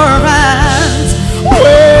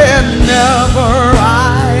whenever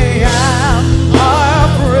I am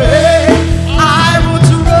afraid. I will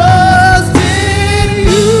trust in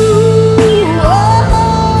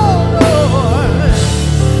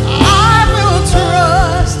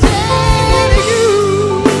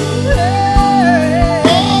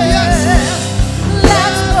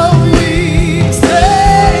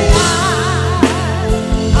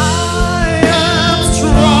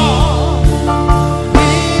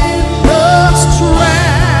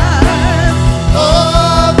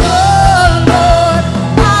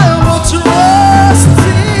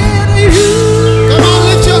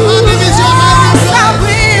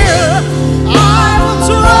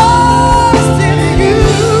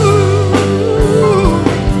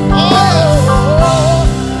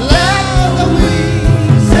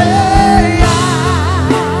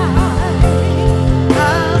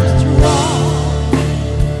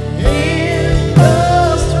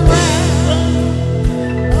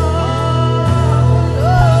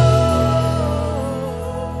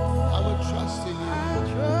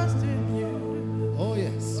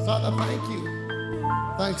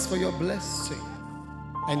blessing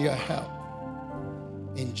and your help.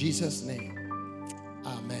 In Jesus' name,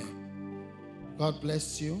 amen. God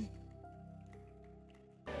bless you.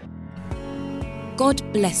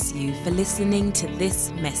 God bless you for listening to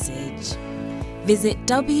this message. Visit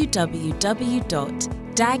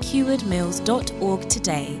www.daghewardmills.org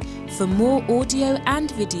today for more audio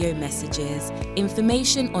and video messages,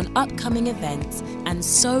 information on upcoming events, and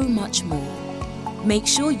so much more. Make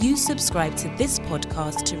sure you subscribe to this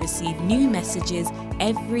podcast to receive new messages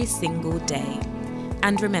every single day.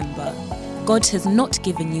 And remember, God has not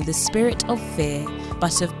given you the spirit of fear,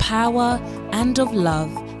 but of power and of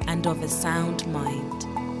love and of a sound mind.